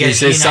shit!" Yeah, he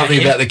says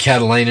something about the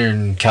Catalina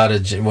and Carter,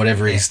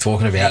 whatever he's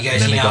talking about,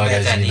 and then the guy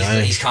goes, and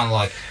he's kind of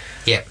like,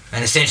 "Yeah,"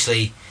 and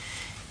essentially,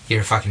 you're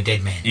a fucking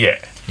dead man. Yeah,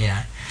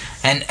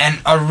 and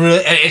I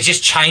really, it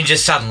just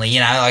changes suddenly,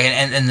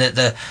 and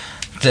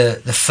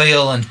the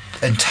feel and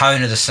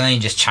tone of the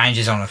scene just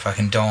changes on a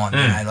fucking dime.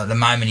 Like the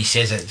moment he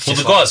says it. Well,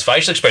 the guy's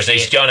facial expression,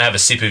 he's going to have a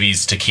sip of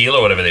his tequila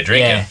or whatever they're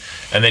drinking,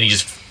 and then he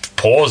just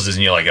pauses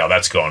and you're like, "Oh,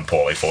 that's gone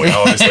poorly for you,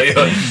 obviously."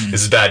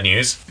 This is bad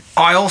news.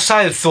 I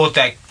also thought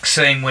that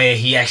scene where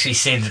he actually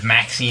sends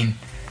Max in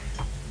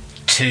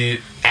to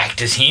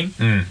act as him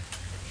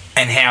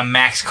and how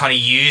Max kind of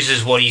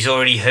uses what he's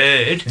already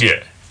heard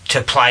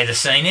to play the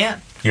scene out.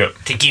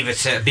 To give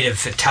it a bit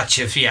of a touch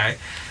of,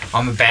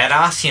 I'm a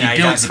badass,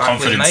 he builds the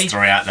confidence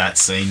throughout that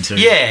scene too.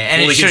 Yeah,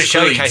 and it should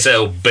showcase.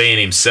 So being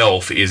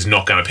himself is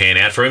not going to pan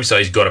out for him, so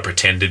he's got to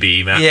pretend to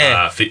be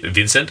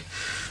Vincent.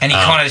 And he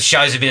kind of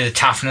shows a bit of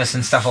toughness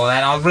and stuff like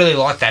that. And I really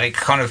like that. It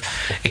kind of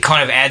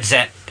adds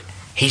that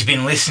he's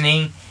been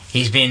listening.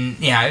 He's been,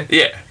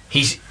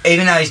 he's,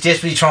 even though he's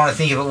desperately trying to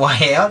think of a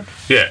way out.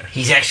 Yeah.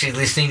 He's actually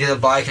listening to the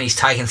bloke and he's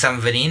taking some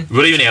of it in.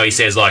 But even how he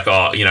says like,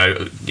 "Oh,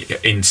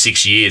 in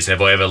 6 years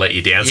have I ever let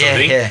you down?"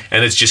 Something. Yeah.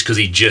 And it's just because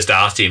he just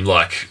asked him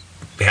like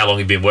how long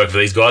he'd been working for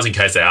these guys in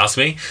case they ask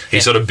me. He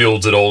sort of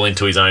builds it all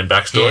into his own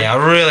backstory. Yeah,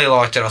 I really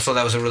liked it. I thought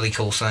that was a really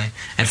cool scene.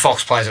 And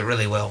Fox plays it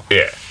really well.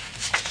 Yeah.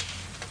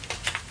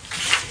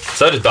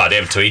 So does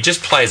Bardem too. He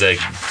just plays a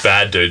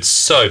bad dude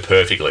so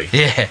perfectly.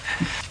 Yeah.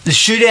 The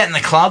shootout in the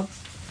club,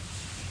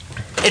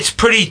 it's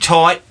pretty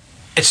tight.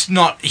 It's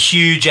not a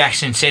huge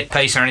action set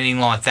piece or anything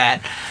like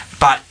that.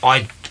 But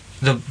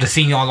the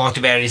thing I liked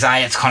about it is,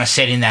 it's kind of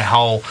set in that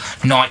whole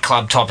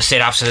nightclub type of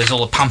setup, so there's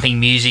all the pumping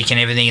music and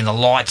everything and the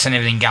lights and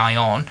everything going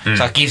on.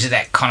 So it gives it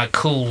that kind of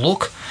cool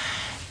look.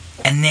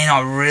 And then I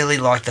really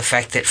like the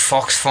fact that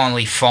Fox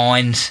finally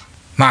finds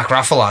Mark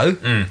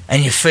Ruffalo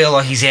and you feel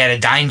like he's out of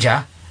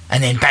danger,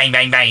 and then bang,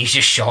 bang, bang, he's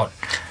just shot.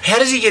 How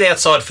does he get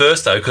outside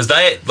first though? Because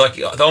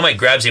the old mate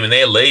grabs him and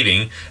they're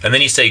leaving, and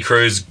then you see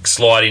Cruz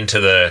slide into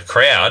the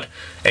crowd,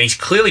 and he's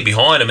clearly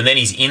behind him, and then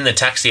he's in the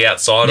taxi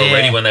outside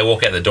already when they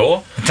walk out the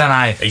door. I don't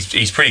know.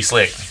 He's pretty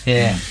slick.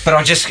 Yeah, but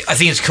I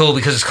think it's cool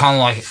because it's kind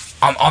of like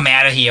I'm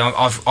out of here.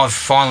 I've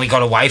finally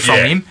got away from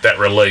him. That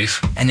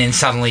relief. And then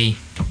suddenly,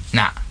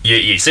 nah. Yeah,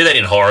 you see that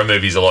in horror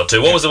movies a lot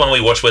too. What was the one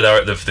we watched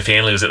where the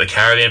family was at the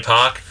caravan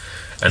park?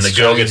 And the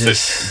girl gets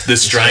the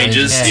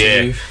strangers.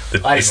 Yeah.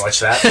 I didn't watch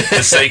that.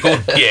 The sequel.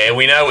 Yeah,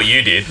 we know what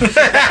you did.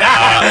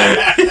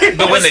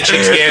 But when the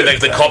chick's there,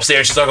 the cop's there,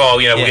 and she's like, "Oh,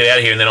 we'll get out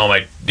of here." And then I'm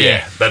like,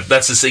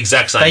 that's the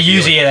exact same. They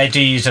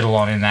do use it a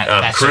lot in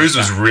that. Cruz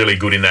was really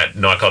good in that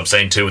nightclub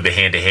scene too, with the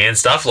hand-to-hand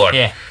stuff.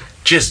 Like,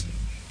 just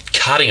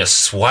cutting a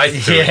swathe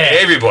through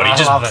everybody. I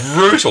just love it.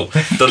 brutal.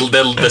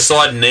 The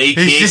side knee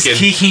He's kick just and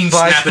kicking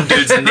snapping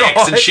dudes'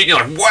 necks and shit. You're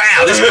like,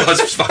 wow, this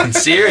guy's fucking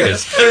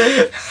serious.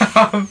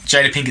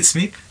 Jada Pinkett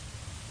Smith.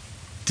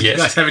 Did you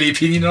guys have any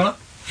opinion on it?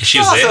 She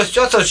was there.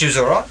 I thought she was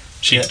alright.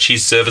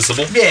 She's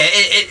serviceable. Yeah,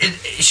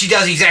 she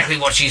does exactly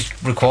what she's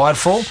required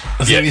for.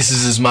 I think this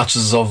is as much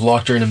as I've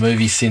liked her in a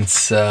movie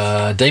since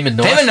Demon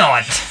Knight. Demon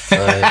Knight.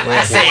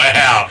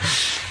 Wow.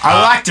 I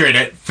liked her in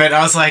it, but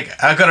I was like,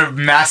 I got a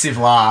massive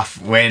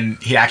laugh when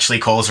he actually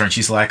calls her and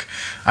she's like,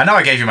 I know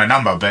I gave you my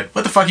number, but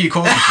what the fuck are you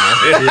calling me for?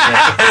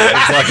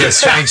 It's like a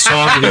strange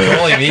time to be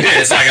calling me.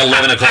 Yeah, it's like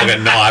 11 o'clock at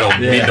night or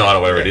midnight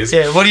or whatever it is.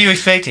 Yeah, what are you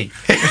expecting?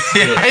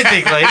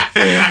 Basically.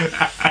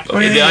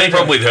 The only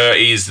problem with her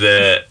is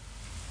that,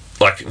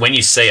 like, when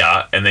you see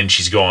her and then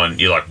she's gone,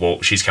 you're like,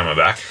 well, she's coming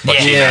back.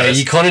 Like,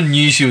 you kind of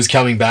knew she was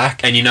coming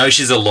back. And you know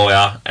she's a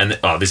lawyer, and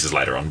this is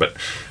later on, but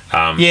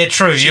yeah,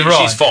 true. You're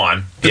right. She's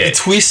fine. But the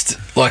twist,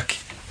 like,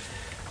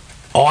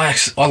 I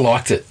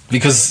liked it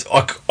because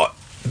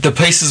the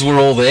pieces were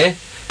all there.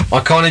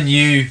 I kind of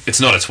knew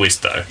it's not a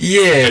twist though.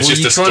 Yeah, it's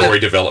just a story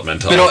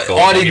development. But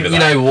I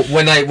didn't,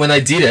 when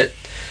they did it,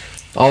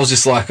 I was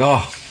just like,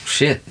 oh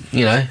shit,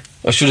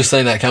 I should have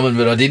seen that coming,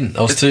 but I didn't.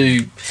 I was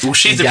too. Well,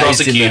 she's the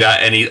prosecutor,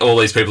 and all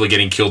these people are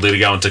getting killed to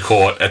go into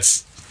court. I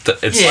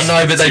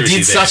know, but they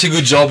did such a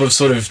good job of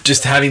sort of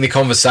just having the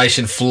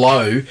conversation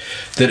flow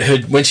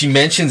that when she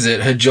mentions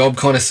it, her job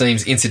kind of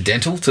seems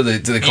incidental to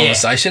the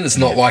conversation. It's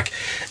not like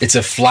it's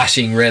a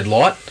flashing red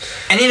light.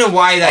 And in a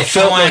way, they I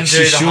felt like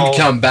she should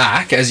come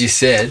back, as you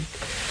said.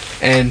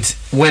 And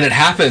when it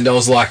happened, I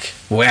was like,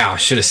 wow, I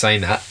should have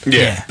seen that.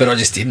 Yeah. But I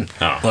just didn't.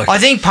 Oh. Like, I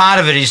think part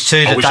of it is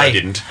too that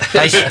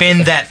they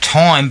spend that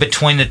time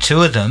between the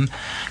two of them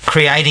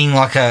creating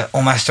like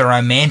almost a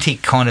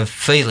romantic kind of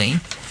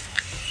feeling.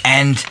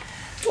 And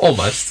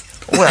almost.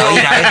 Well,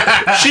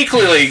 she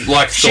clearly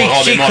thought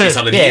there might be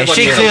something here.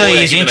 She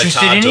clearly is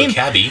interested in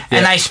him.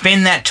 And they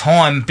spend that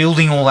time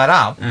building all that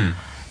up.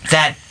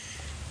 That,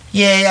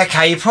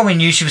 okay, you probably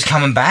knew she was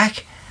coming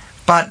back,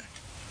 but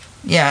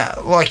yeah,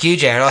 like you,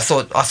 Jared, I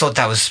thought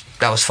that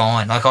was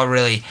fine. Like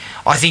I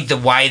think the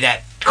way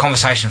that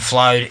conversation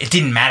flowed, it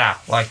didn't matter.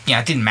 Like,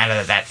 it didn't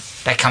matter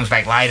that comes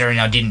back later, and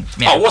I didn't.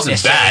 It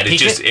wasn't bad.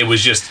 It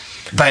was just.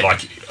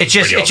 But it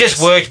just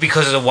worked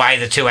because of the way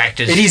the two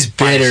actors. It is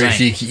better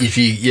if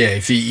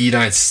you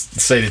don't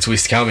see the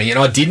twist coming, and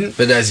I didn't.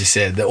 But as you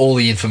said, all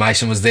the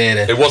information was there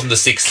to. It wasn't the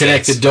sixth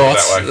connect the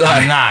dots.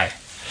 No.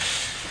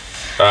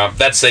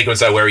 That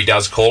sequence though, where he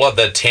does call her,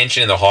 the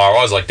tension in the high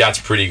rise, like that's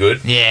pretty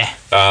good. Yeah.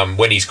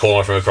 When he's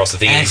calling from across the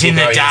thing, and it's in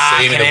the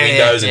dark, see him in the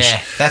windows, and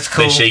that's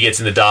cool. Then she gets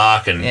in the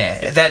dark, and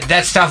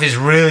that stuff is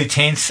really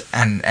tense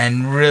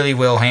and really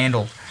well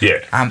handled. Yeah.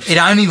 It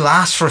only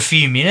lasts for a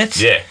few minutes.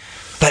 Yeah.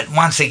 But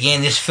once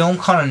again, this film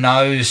kind of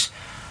knows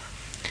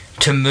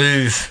to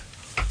move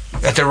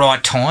at the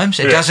right times.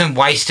 It doesn't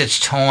waste its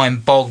time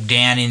bogged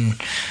down in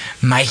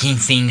making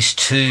things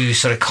too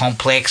sort of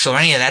complex or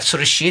any of that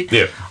sort of shit.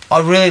 Yeah. I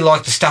really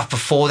like the stuff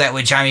before that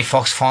where Jamie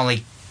Foxx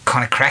finally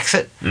kind of cracks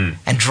it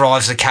and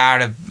drives the car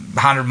at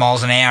 100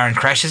 miles an hour and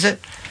crashes it.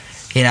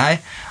 I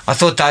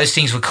thought those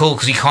things were cool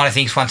because he kind of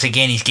thinks once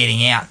again he's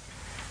getting out.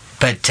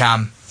 But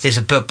there's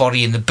a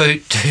body in the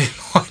boot too.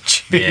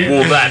 Yeah.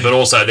 Well, that, but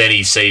also then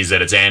he sees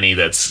that it's Annie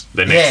that's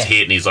the next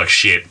hit, and he's like,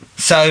 shit.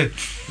 So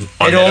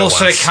it all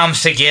sort of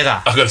comes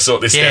together. I've got to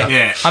sort this out.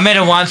 Yeah. I met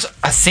her once.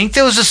 I think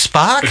there was a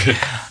spark.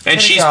 And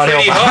she's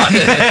pretty hot.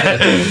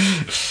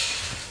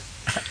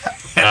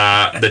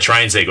 The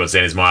train sequence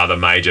then is my other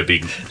major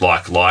big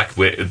like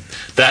where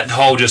that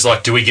whole just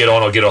like, do we get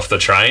on or get off the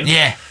train?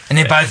 Yeah. And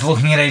they're both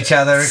looking at each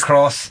other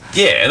across.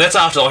 Yeah, and that's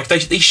after, like,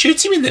 he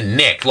shoots him in the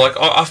neck. Like,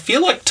 I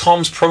feel like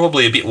Tom's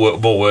probably a bit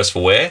more worse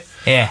for wear.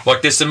 Yeah.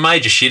 Like, there's some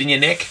major shit in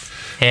your neck.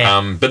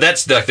 Yeah. But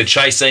that's like the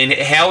chase scene.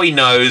 How he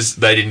knows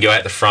they didn't go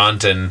out the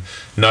front and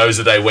knows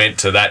that they went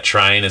to that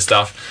train and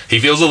stuff. He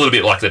feels a little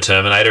bit like the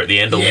Terminator at the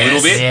end, a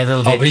little bit. Yeah, a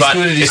little bit. But he's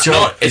good at his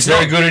job. He's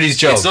very good at his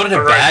job. It's not in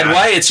a bad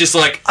way. It's just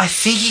like... I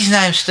think his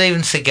name's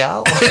Steven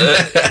Seagal.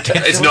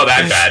 It's not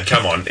that bad.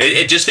 Come on.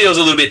 It just feels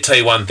a little bit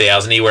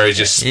T-1000-y where he's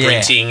just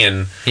sprinting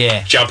and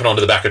jumping onto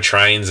the back of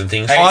trains and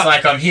things. And it's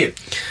like, I'm hit.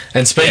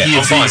 And speaking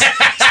of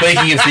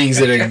things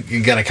that are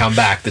going to come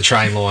back, the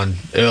train line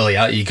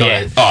earlier, you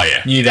kind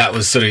of knew that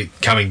was sort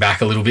of coming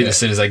back a little bit as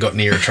soon as they got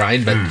near a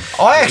train. But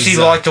I actually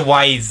like the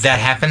way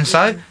that happens,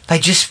 though. They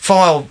just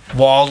fire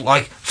wild,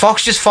 like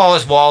Fox just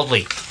fires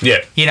wildly. Yeah.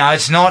 You know,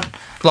 it's not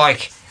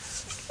like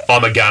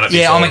I'm a gun at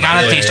this. Yeah, I'm a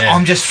gun at this.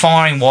 I'm just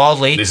firing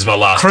wildly. This is my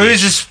last.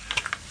 Cruise is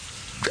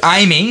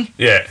aiming.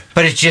 Yeah.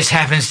 But it just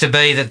happens to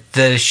be that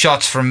the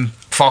shots from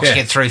Fox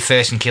get through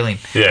first and kill him.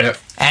 Yeah.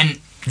 And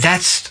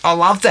I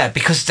love that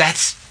because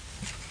that's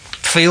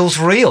feels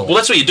real. Well,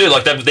 that's what you do.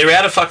 Like they're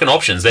out of fucking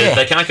options.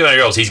 They can't go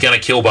anywhere else. He's going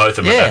to kill both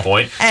of them at that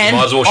point. And you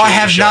might as well shoot I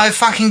have him a shot. no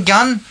fucking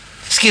gun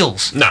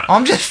skills. No.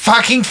 I'm just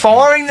fucking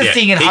firing the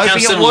thing and he hoping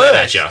comes it to let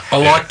at works. you. I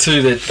like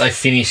too that they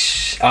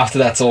finish after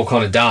that's all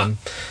kind of done.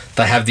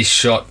 They have this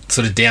shot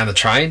sort of down the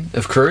train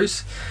of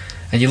Cruise,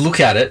 and you look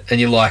at it and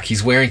you're like,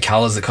 he's wearing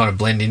colours that kind of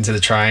blend into the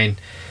train.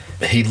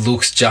 He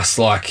looks just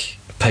like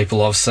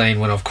people I've seen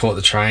when I've caught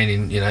the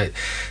train in,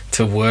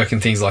 to work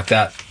and things like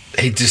that.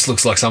 He just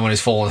looks like someone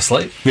who's fallen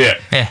asleep. Yeah.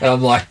 And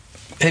I'm like,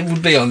 he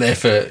would be on there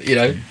for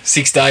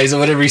 6 days or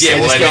whatever he said,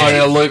 well, just going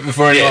in a loop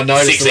before anyone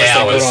noticed. 6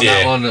 hours. On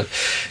that one.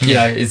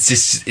 It's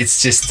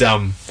just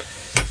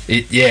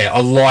I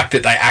like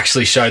that they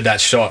actually showed that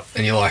shot,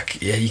 and you're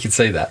like, yeah, you can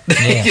see that.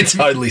 You can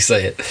totally see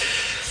it.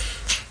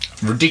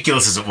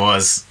 Ridiculous as it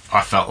was,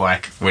 I felt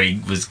like when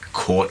he was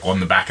caught on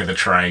the back of the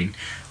train,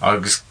 I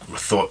just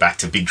thought back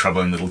to Big Trouble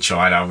in Little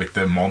China with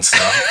the monster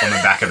on the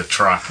back of the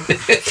truck.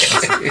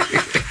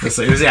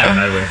 So it was out of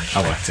nowhere.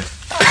 I liked it.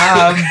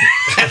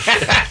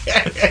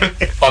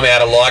 I'm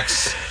out of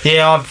likes.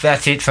 Yeah,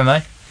 that's it for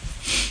me.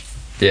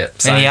 Yeah.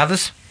 Any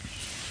others?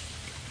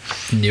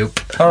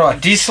 Nope. All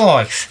right,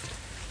 dislikes.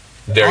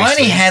 Very I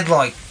only sweet. had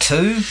like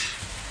 2.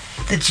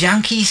 The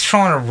junkies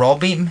trying to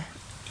rob him.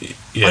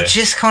 Yeah. I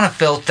just kind of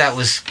felt that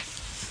was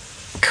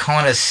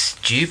kind of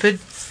stupid.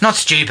 Not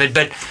stupid,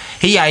 but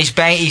he's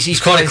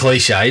kind of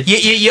cliched.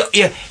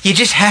 You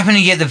just happen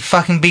to get the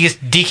fucking biggest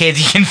dickheads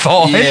you can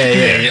find.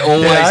 Yeah. You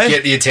always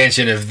get the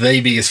attention of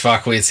the biggest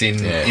fuckwits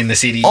in the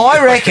city.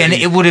 I reckon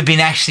it would have been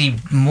actually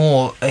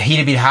hit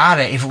a bit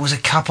harder if it was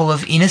a couple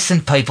of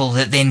innocent people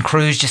that then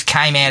Cruise just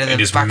came out of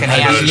the fucking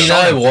house. And you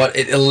know what?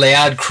 It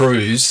allowed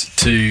Cruise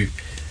to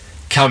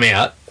come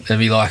out and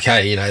be like,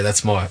 hey,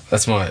 that's my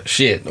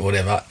shit or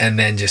whatever, and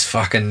then just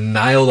fucking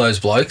nail those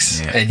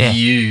blokes,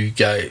 you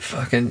go,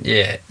 fucking,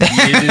 you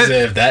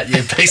deserve that,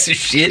 you piece of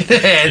shit.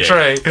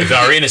 True. If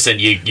they were innocent,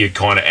 you're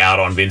kind of out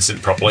on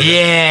Vincent properly.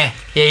 Yeah,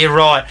 you're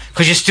right.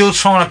 Because you still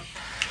kind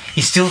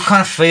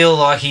of feel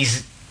like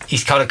he's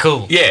kind of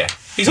cool. Yeah.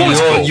 He's always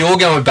cool. You're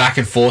going back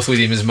and forth with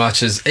him as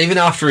much as even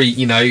after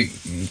Jamie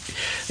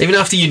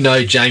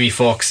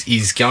Foxx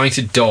is going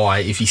to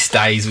die if he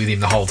stays with him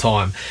the whole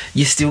time,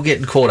 you're still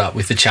getting caught up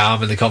with the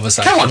charm and the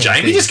conversation. Come on,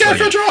 Jamie, just go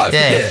for a drive.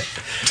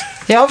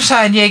 Yeah, I'm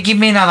saying, give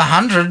me another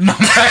 100 and I'm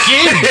back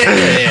in.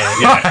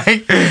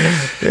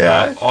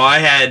 I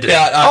had.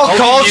 I'll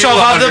cold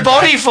chop up the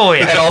body for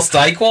you. And I'll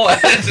stay quiet.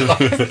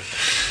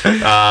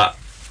 I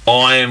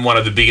am one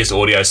of the biggest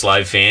Audio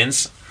Slave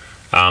fans.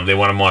 They're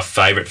one of my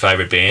favourite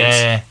bands.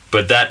 Yeah.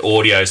 But that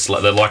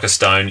the Like a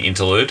Stone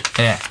interlude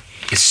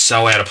is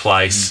so out of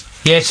place.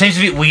 Yeah, it seems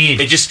a bit weird.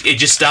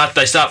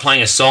 They start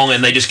playing a song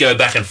and they just go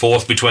back and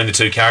forth between the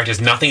two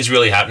characters. Nothing's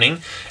really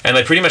happening, and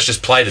they pretty much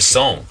just play the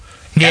song.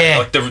 Yeah.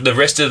 Like the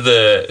rest of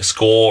the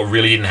score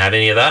really didn't have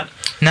any of that.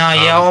 No,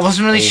 I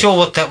wasn't really sure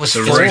what that was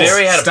for.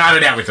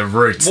 Started out with the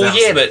Roots. Well,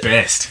 that was but the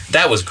best.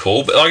 That was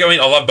cool. But I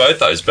love both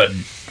those. But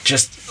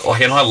just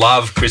and I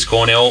love Chris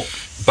Cornell.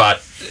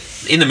 But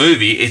in the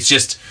movie, it's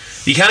just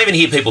you can't even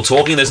hear people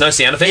talking. There's no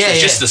sound effects.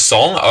 It's just the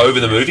song over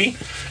the movie,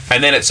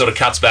 and then it sort of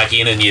cuts back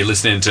in, and you're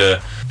listening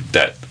to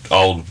that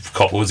old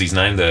cop. What was his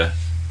name?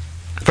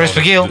 Bruce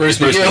McGill. Bruce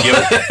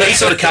McGill. He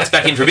sort of cuts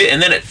back in for a bit,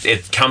 and then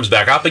it comes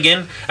back up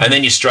again, and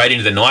then you're straight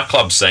into the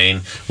nightclub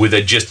scene with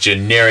a just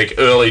generic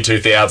early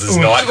 2000s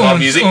nightclub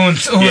music.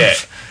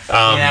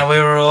 Yeah. We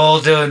were all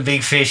doing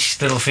Big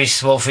Fish, Little Fish,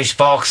 Small Fish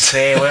box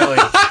there, weren't we?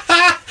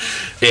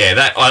 Yeah,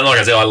 like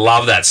I said, I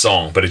love that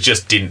song, but it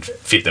just didn't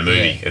fit the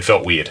movie. Yeah. It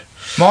felt weird.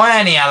 My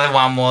only other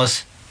one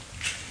was,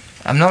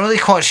 I'm not really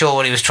quite sure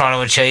what he was trying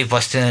to achieve by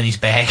stealing his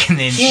bag and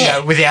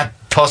then, without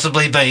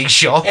possibly being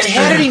shot. And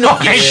how did he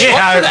not get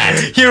shot for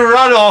that? You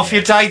run off,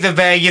 you take the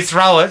bag, you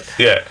throw it.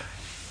 Yeah.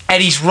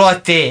 And he's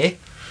right there.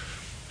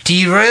 Do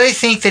you really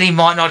think that he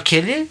might not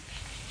kill you?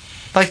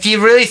 Like, do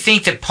you really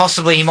think that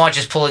possibly he might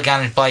just pull a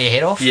gun and blow your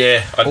head off?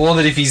 Yeah. Or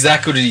that if he's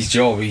that good at his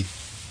job,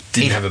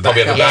 didn't have a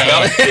Probably have a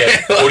backup.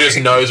 backup. Yeah. Or just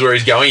knows where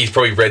he's going. He's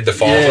probably read the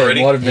files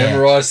already. Might have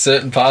memorised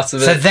certain parts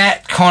of it. So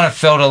that kind of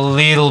felt a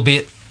little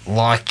bit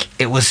like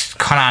it was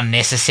kind of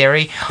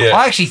unnecessary. Yeah.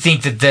 I actually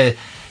think that the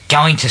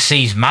going to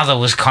see his mother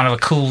was kind of a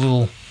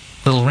cool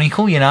little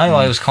wrinkle, you know?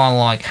 Like, it was kind of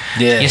like,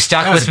 you're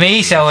stuck with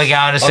me, so we're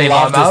going to see my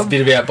I mum. loved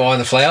this bit about buying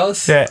the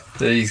flowers. Yeah.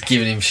 That he's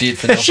giving him shit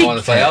for not buying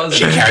the flowers.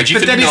 She carried you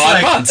for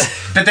 9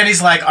 months. But then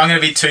he's like, I'm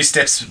going to be 2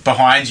 steps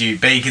behind you,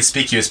 being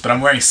conspicuous, but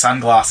I'm wearing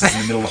sunglasses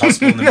in the middle of the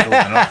hospital in the middle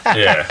of the night.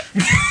 Yeah.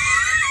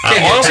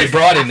 I also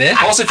bright in there.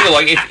 I also feel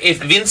like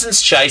if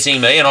Vincent's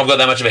chasing me and I've got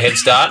that much of a head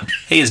start,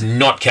 he is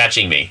not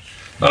catching me.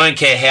 I don't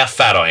care how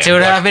fat I am.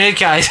 2.5 minute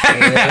case.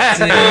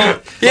 Yeah,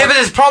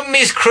 but the problem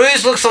is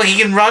Cruz looks like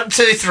he can run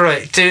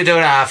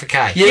 2.5 a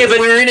K. Yeah, but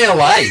we're in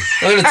LA.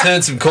 I'm going to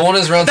turn some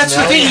corners, run That's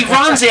some the thing. alleys. He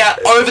runs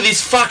out over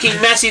this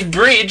fucking massive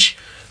bridge.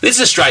 This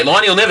is a straight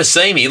line. He'll never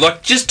see me.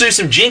 Like, just do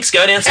some jinx.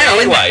 Go down some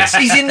alleyways.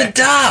 He's in the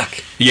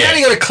dark. Yeah. You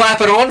only got to clap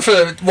it on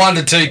for 1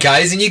 to 2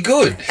 Ks and you're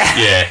good.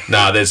 Yeah.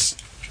 No, there's...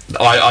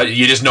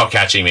 you're just not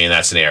catching me in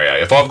that scenario.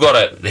 If I've got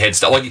a head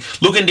start, like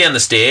looking down the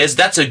stairs,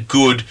 that's a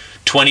good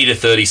 20 to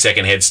 30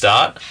 second head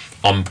start.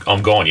 I'm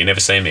gone. You never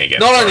see me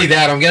again. Not only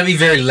that, I'm going to be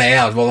very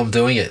loud while I'm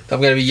doing it.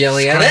 I'm going to be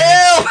yelling out,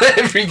 help!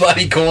 Every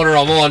bloody corner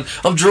I'm on.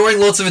 I'm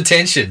drawing lots of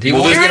attention.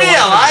 Well, you're in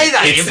LA,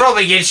 though. You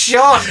probably get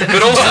shot.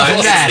 But also,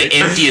 it's the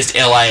emptiest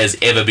LA has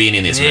ever been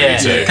in this movie,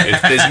 too.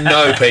 There's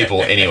no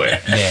people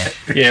anywhere.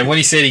 Yeah, when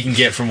he said he can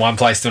get from one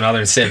place to another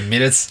in 7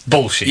 minutes,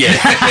 bullshit. Yeah.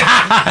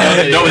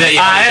 Not without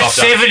your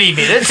That's helicopter. 70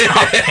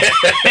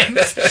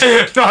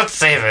 minutes. Not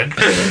 7.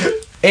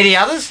 Any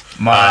others?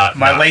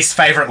 My least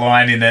favourite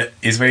line in it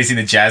is when he's in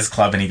the jazz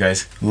club and he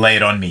goes, lay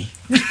it on me.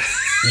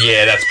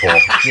 Yeah, that's poor.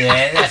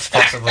 Yeah, that's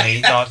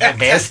possibly not the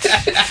best.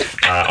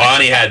 I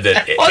only had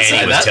that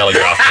Annie was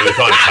telegraphed. We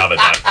kind of covered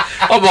that.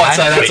 I might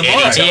say that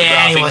tomorrow.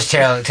 Yeah, Annie was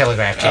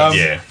telegraphed.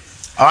 Yeah.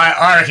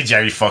 I reckon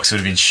Jamie Foxx would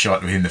have been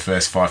shot within the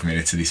first 5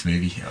 minutes of this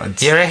movie.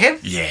 You reckon?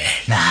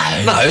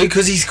 Yeah. No,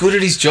 because he's good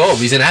at his job.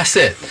 He's an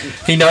asset.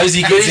 He knows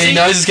he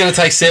knows it's going to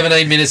take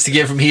 17 minutes to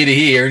get from here to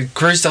here, and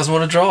Cruz doesn't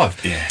want to drive.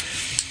 Yeah.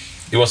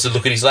 He wants to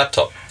look at his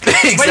laptop.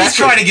 Exactly. When he's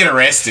trying to get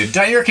arrested,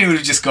 don't you reckon he would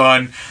have just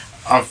gone,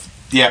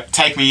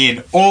 take me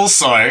in.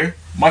 Also,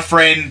 my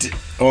friend,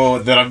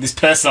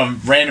 this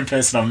random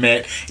person I've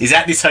met, is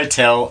at this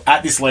hotel,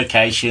 at this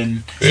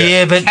location.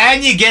 Yeah, but...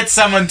 Can you get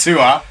someone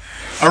to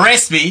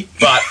arrest me?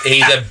 But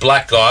he's a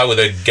black guy with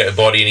a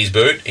body in his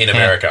boot in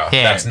America.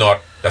 Yeah. That's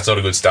not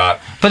a good start.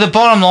 But the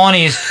bottom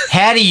line is,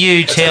 how do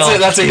you tell...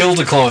 That's a hill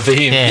to climb for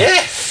him.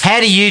 Yeah.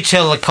 How do you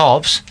tell the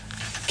cops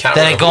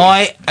that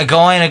a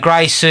guy in a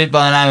grey suit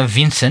by the name of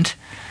Vincent,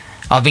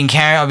 I've been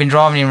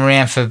driving him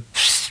around for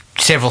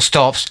several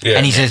stops,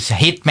 and he's a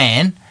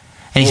hitman,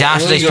 and he's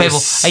after these people.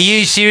 Are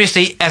you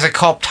seriously, as a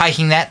cop,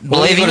 taking that, All you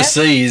believing got to it?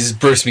 see is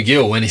Bruce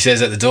McGill when he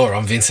says at the door,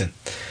 I'm Vincent.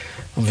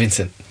 And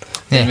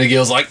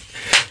McGill's like,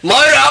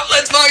 load up,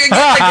 let's fucking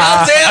get the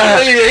guns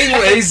out.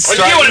 He's You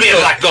want to be a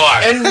black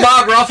guy. And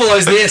Mark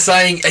Ruffalo's there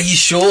saying, are you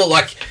sure?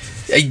 Like,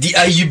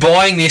 are you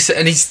buying this?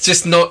 And he's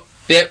just not,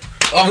 yep.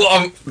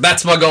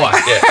 That's my guy.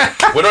 Yeah.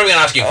 We're not even going to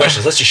ask you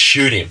questions. Let's just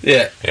shoot him.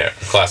 Yeah. Yeah.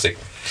 Classic.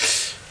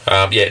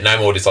 No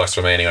more dislikes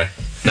from me anyway.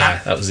 No,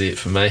 that was it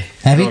for me.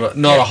 Happy?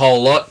 Not a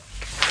whole lot.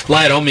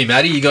 Lay it on me,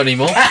 Matty. You got any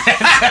more?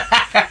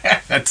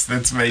 That's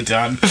me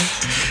done.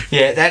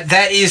 Yeah,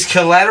 that is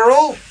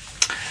Collateral.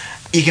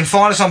 You can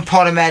find us on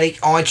Podomatic,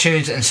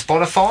 iTunes and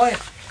Spotify.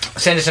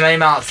 Send us an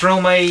email at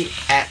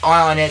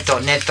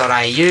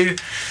thrillme@iinet.net.au.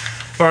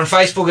 We're on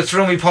Facebook at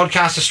Thrill Me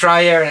Podcast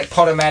Australia and at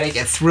Podomatic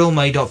at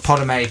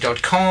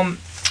thrillme.podomatic.com.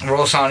 We're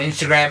also on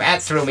Instagram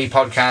at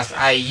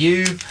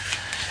thrillmepodcastau.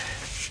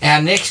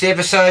 Our next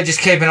episode,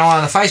 just keep an eye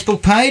on the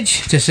Facebook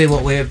page to see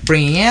what we're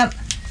bringing out.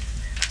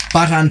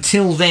 But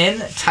until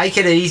then, take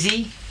it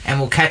easy and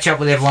we'll catch up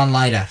with everyone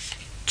later.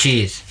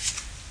 Cheers.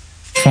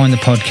 Find the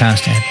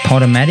podcast at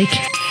Podomatic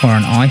or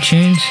on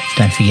iTunes.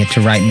 Don't forget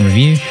to rate and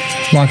review.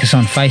 Like us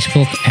on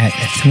Facebook at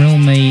Thrill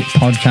Me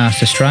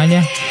Podcast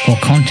Australia or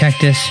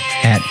contact us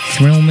at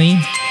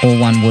thrillme, all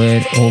one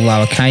word, all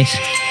lowercase,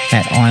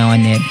 at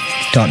iinet.net.au.